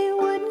fear they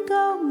wouldn't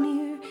go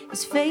near.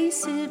 His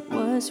face, it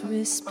was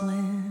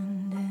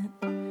resplendent.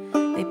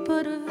 They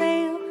put a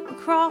veil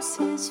across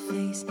his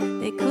face.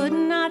 They could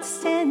not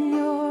stand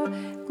your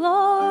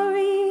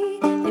glory.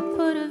 They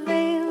put a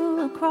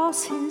veil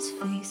across his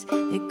face.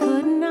 They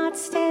could not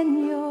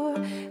stand your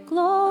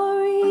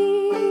glory.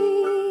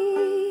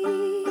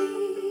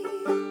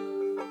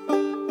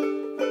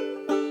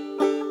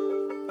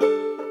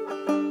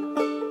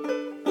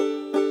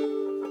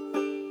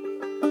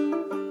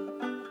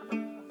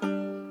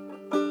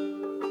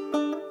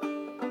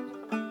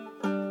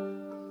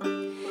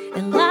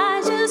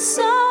 Elijah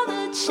saw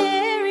the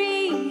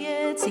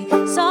chariots, he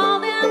saw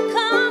them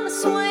come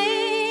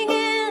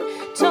swinging,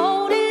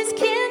 told his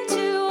kin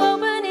to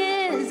open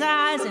his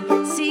eyes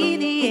and see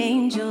the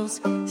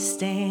angels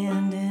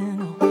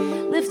standing. Oh,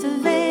 lift the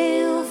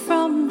veil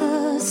from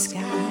the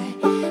sky,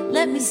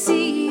 let me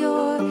see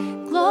your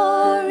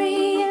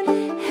glory,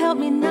 and help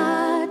me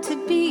not to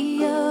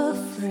be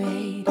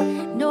afraid,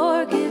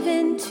 nor give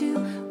in to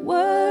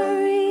worry.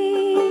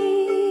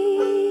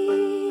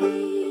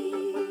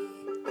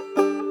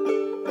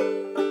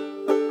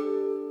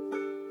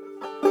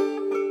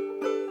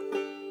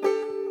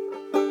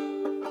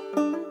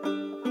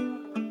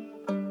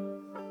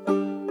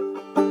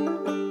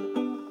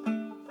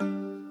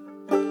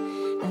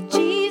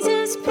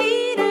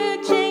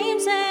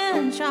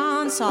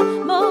 Saw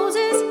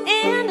Moses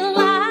and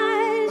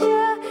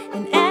Elijah,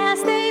 and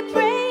as they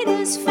prayed,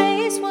 his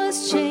face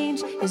was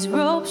changed. His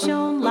robe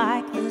shone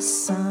like the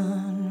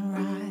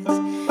sunrise.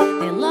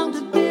 They longed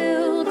to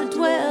build a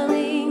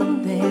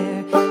dwelling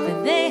there,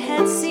 for they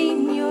had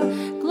seen your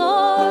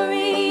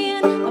glory.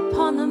 And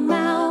upon the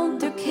mount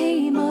there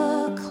came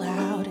a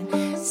cloud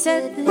and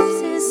said,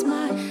 "This is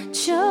my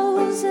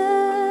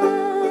chosen."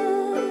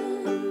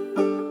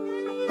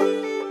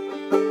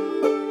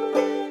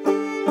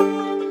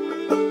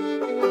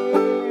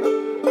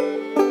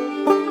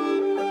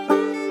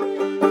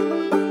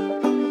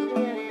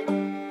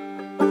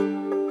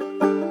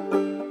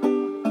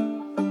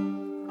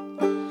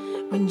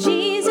 When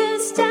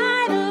Jesus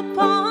died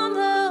upon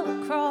the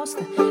cross,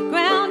 the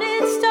ground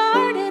it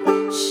started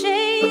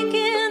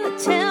shaking. The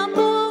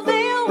temple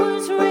veil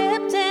was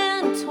ripped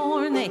and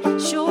torn. They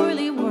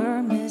surely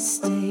were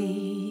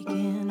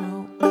mistaken.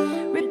 Oh,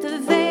 rip the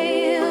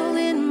veil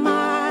in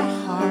my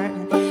heart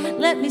and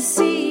let me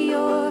see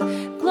your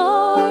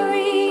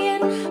glory,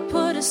 and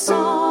put a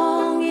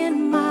song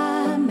in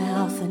my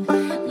mouth and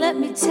let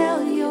me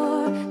tell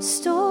your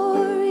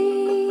story.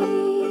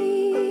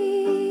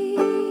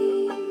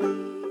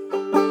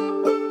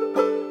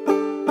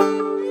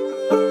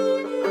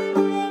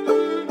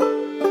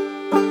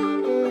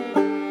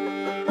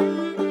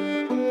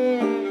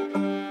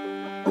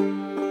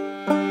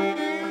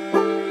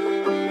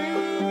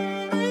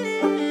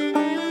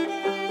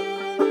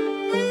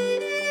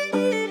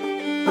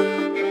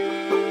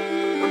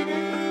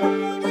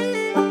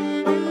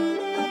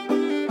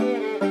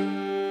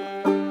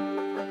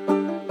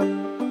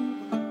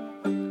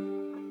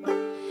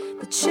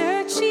 The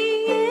church,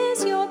 she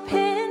is your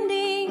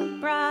pending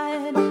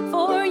bride,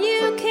 for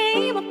you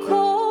came a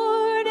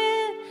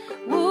courting,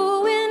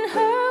 wooing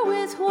her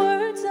with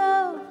words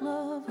of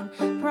love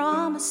and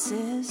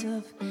promises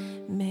of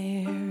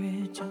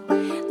marriage. Oh,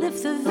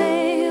 lift the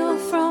veil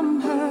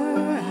from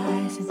her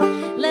eyes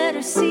and let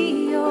her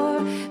see your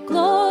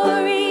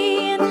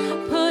glory, and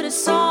put a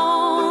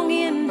song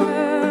in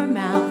her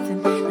mouth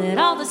and let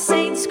all the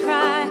saints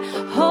cry,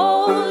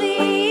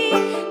 holy.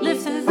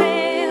 Lift the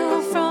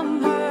veil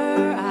from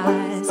her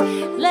eyes,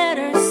 let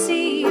her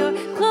see your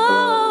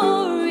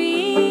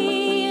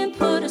glory, and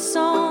put a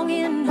song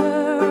in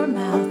her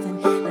mouth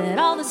and let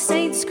all the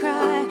saints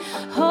cry,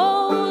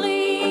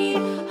 holy,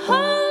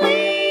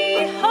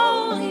 holy,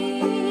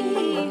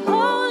 holy,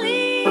 holy.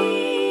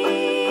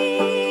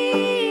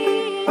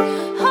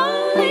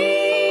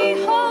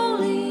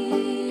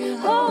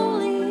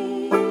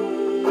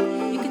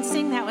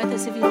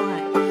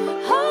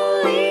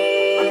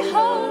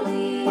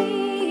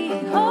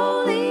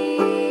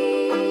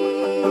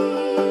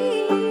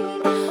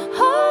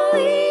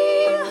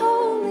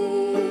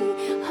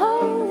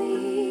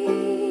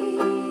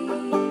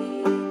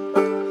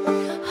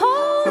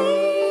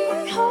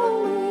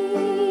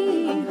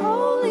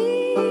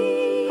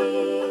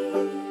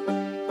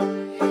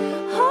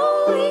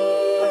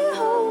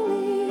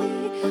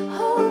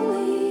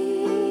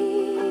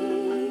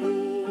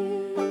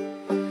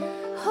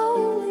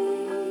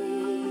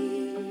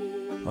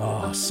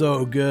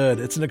 so good.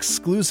 It's an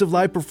exclusive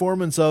live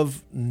performance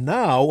of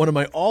now one of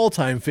my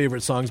all-time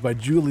favorite songs by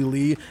Julie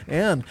Lee,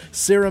 and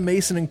Sarah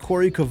Mason and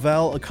Corey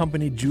Covell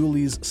accompanied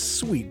Julie's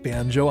sweet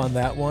banjo on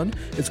that one.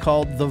 It's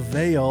called The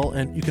Veil,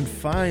 and you can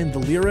find the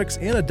lyrics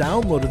and a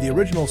download of the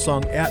original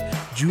song at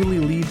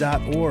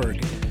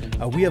julielee.org.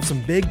 We have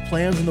some big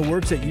plans in the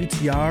works at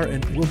UTR,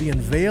 and we'll be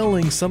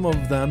unveiling some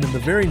of them in the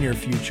very near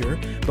future,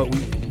 but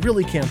we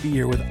really can't be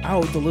here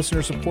without the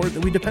listener support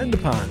that we depend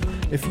upon.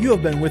 If you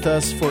have been with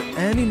us for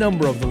any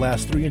number of the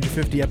last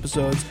 350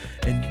 episodes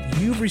and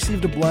you've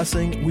received a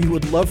blessing, we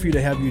would love for you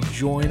to have you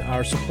join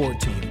our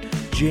support team.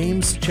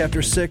 James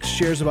chapter 6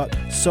 shares about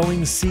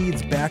sowing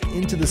seeds back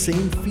into the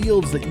same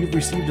fields that you've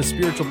received a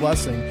spiritual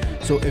blessing.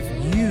 So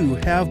if you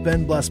have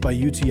been blessed by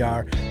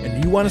UTR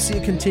and you want to see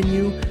it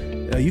continue,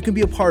 you can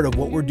be a part of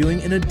what we're doing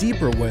in a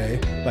deeper way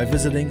by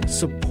visiting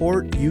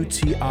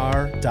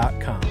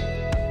supportutr.com.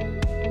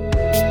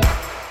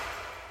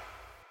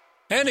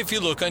 And if you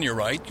look on your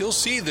right, you'll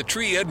see the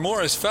tree Ed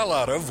Morris fell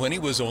out of when he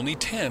was only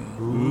 10.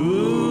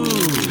 Ooh.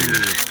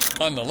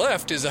 On the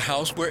left is a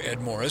house where Ed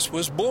Morris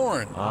was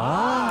born.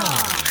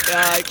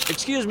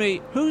 Excuse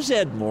me, who's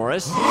Ed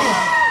Morris?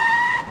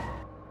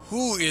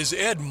 Who is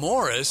Ed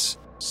Morris?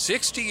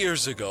 60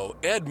 years ago,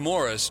 Ed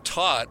Morris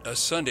taught a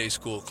Sunday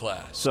school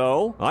class.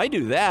 So, I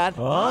do that.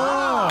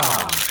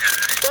 About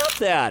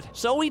that.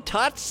 So he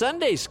taught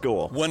Sunday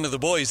school. One of the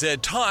boys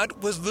Ed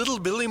taught was little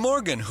Billy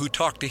Morgan, who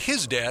talked to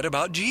his dad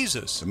about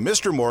Jesus.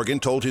 Mr. Morgan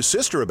told his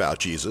sister about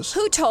Jesus.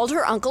 Who told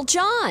her Uncle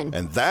John.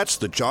 And that's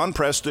the John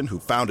Preston who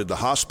founded the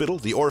hospital,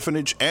 the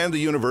orphanage, and the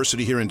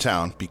university here in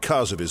town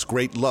because of his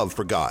great love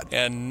for God.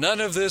 And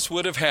none of this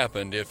would have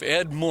happened if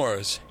Ed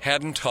Morris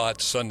hadn't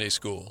taught Sunday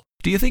school.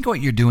 Do you think what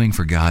you're doing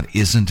for God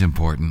isn't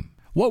important?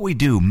 What we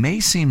do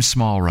may seem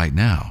small right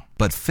now,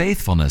 but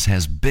faithfulness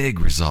has big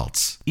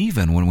results,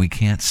 even when we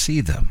can't see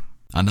them.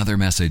 Another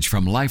message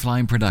from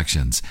Lifeline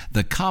Productions,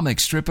 the comic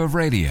strip of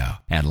radio,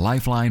 at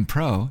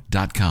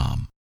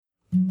lifelinepro.com.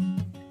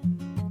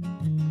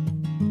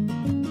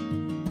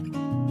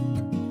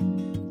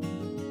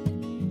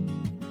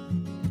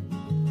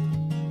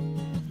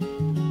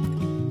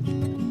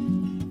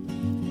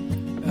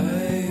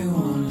 I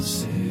wanna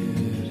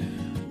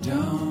sit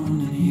down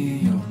and hear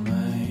your mind.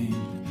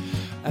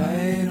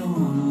 I don't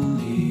wanna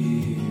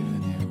leave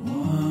and you're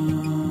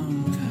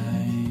one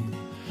kind.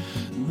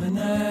 When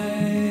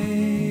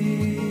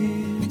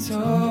I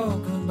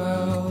talk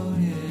about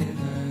it,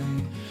 I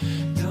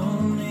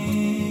don't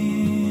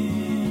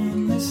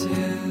mean this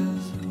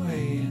is the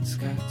way it's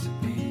got to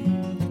be.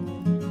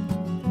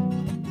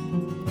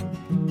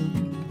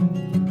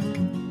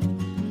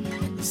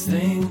 Let's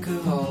think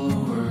of all the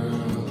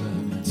world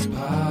and its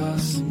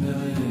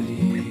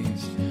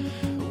possibilities.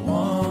 I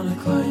wanna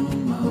climb a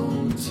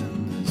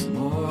mountain that's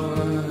more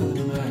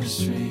than my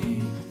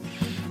strength.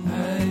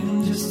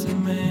 I'm just a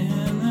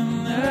man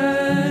and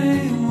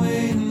I'm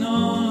waiting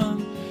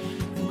on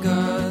a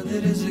God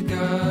that is a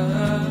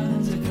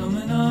God to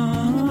coming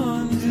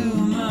on to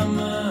my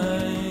mind.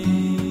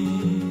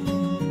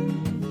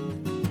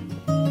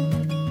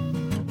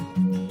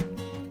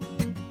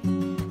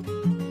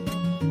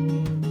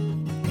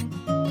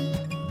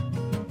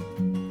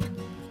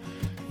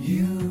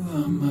 You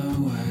are my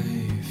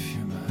wife,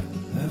 you're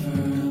my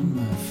lover and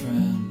my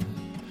friend.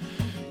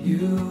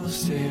 You'll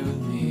stay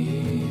with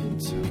me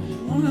until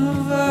one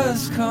of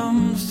us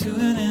comes to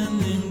an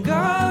end, and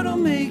God will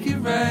make it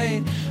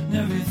right.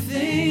 Never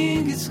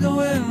think it's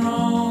going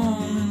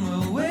wrong, and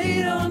we'll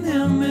wait on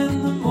Him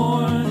in the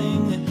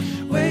morning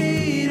and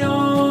wait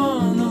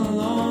on the Lord.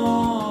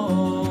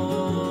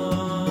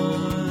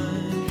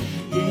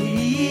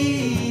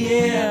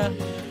 Yeah,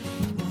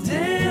 we'll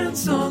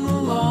dance on the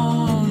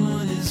lawn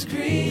when it's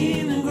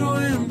green and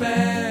growing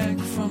back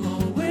from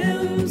a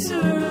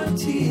winter of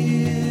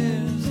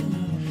tears,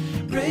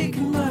 and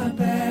breaking my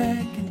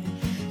back, and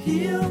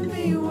you healed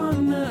me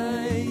one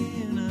night,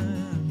 and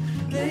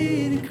I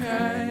laid and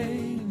cried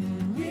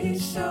and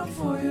reached out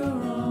for your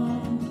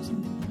arms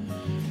and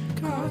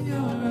caught your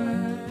eye.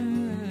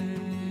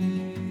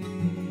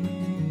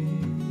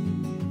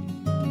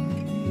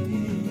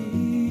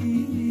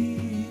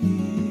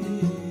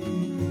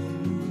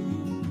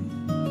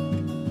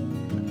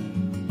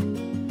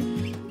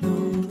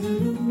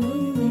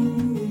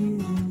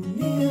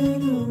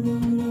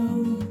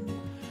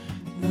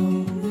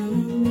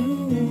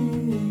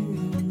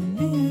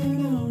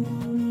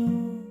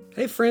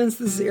 Hey friends,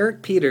 this is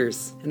Eric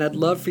Peters, and I'd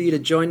love for you to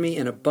join me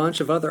and a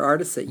bunch of other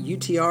artists at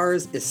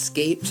UTR's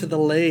Escape to the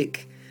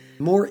Lake.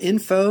 More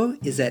info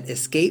is at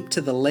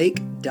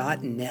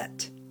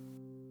escapetothelake.net.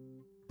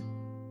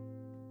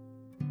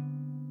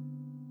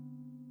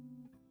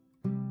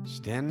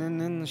 Standing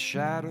in the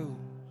shadows,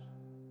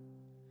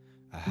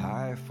 a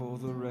high for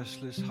the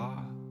restless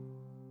heart.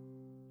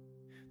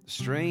 The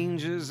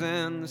strangers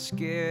and the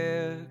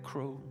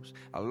scarecrows,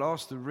 I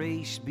lost the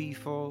race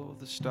before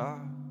the start.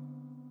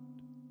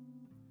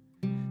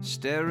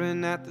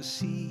 Staring at the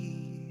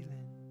ceiling,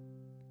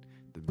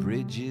 the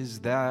bridges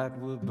that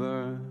were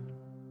burned,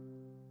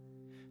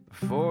 the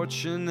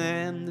fortune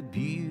and the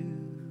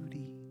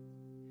beauty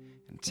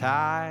and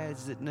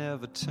tides that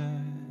never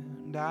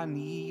turned. I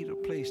need a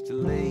place to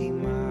lay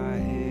my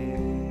head.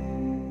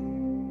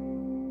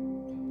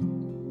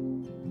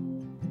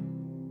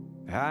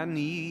 I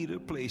need a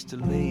place to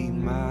lay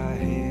my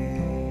head.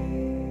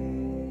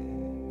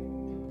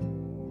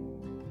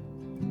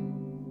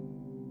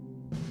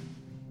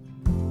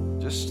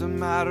 Just a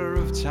matter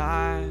of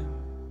time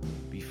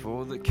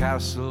before the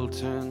castle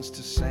turns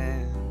to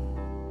sand.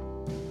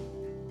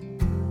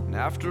 And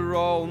after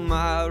all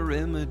my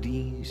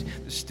remedies,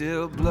 there's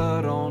still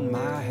blood on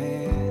my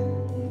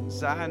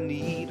hands. I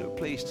need a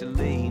place to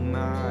lay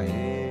my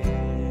head.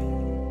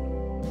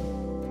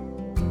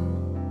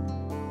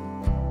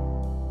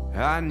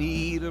 I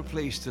need a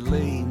place to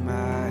lay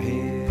my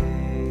head.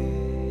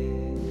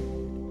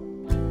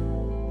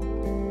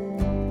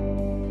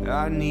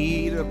 I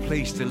need a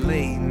place to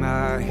lay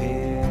my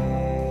head.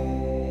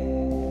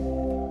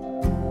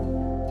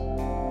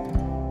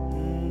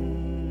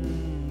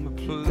 A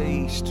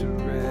place to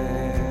rest.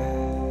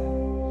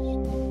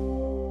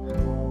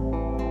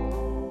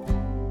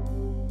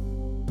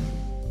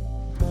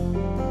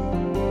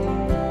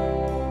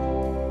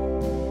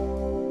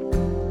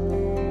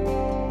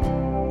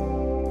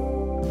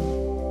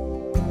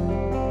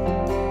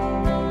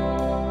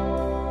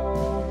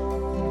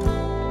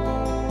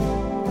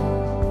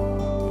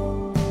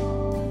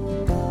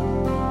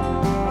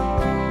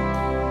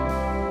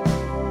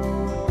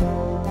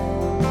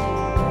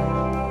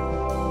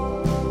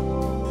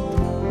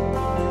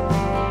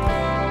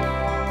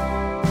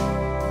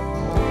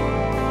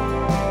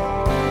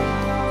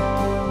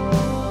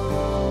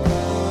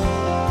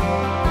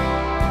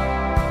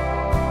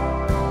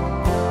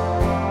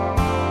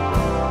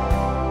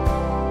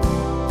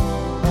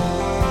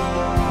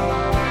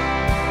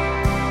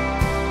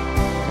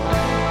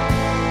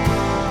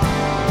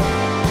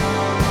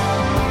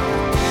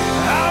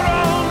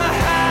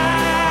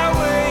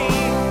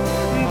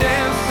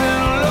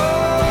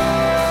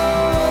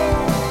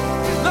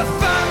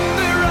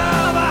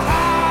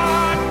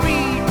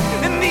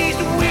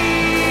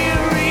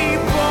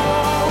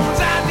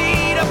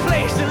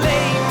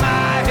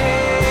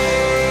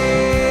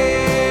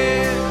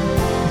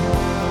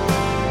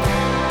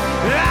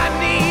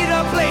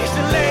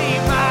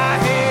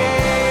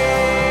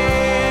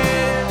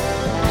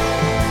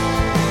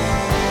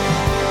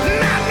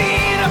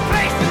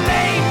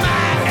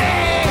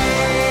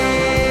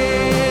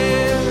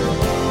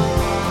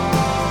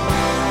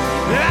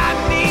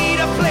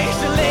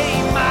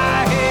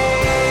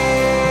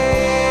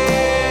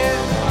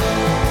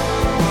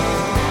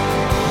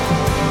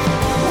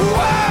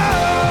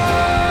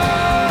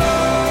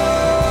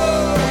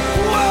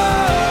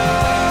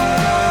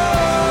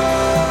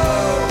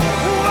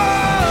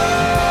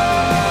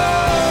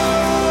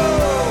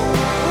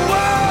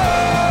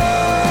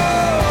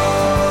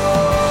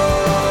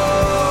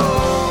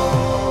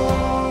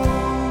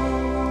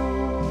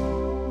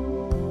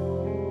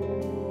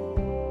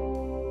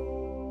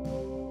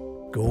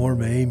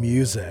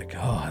 Music.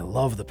 Oh, I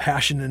love the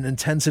passion and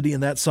intensity in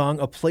that song,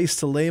 A Place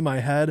to Lay My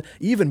Head.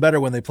 Even better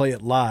when they play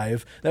it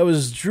live. That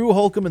was Drew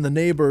Holcomb and the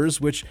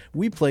Neighbors, which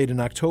we played in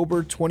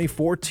October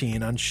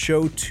 2014 on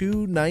show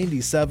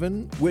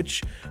 297,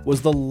 which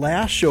was the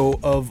last show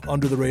of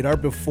Under the Radar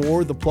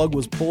before the plug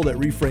was pulled at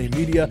Reframe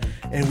Media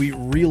and we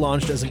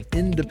relaunched as an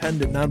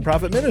independent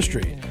nonprofit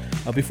ministry.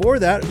 Before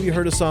that, we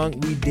heard a song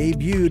we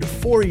debuted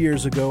 4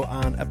 years ago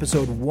on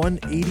episode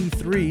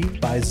 183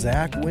 by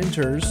Zach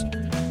Winters.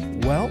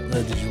 Well,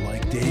 did you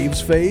like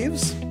Dave's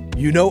faves?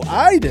 You know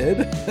I did.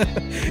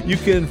 You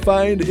can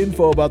find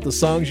info about the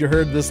songs you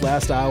heard this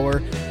last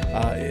hour,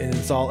 and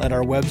it's all at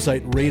our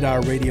website,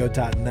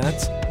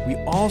 radarradio.net. We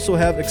also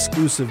have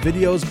exclusive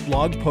videos,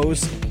 blog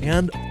posts,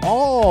 and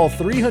all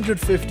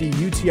 350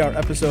 UTR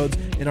episodes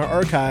in our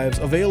archives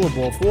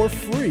available for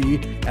free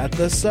at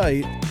the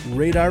site,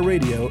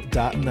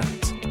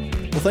 radarradio.net.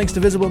 Well, thanks to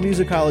Visible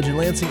Music College in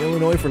Lansing,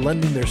 Illinois for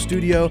lending their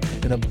studio,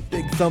 and a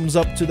big thumbs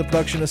up to the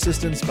production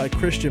assistance by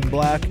Christian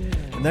Black.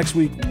 And next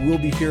week, we'll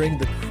be hearing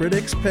the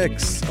critics'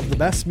 picks of the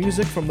best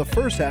music from the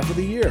first half of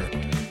the year.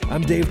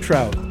 I'm Dave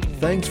Trout.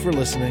 Thanks for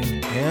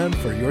listening and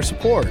for your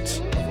support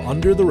of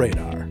Under the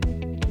Radar.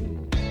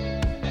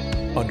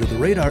 Under the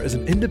Radar is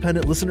an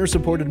independent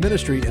listener-supported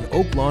ministry in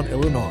Oak Lawn,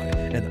 Illinois,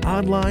 and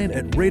online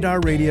at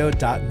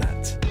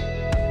radarradio.net.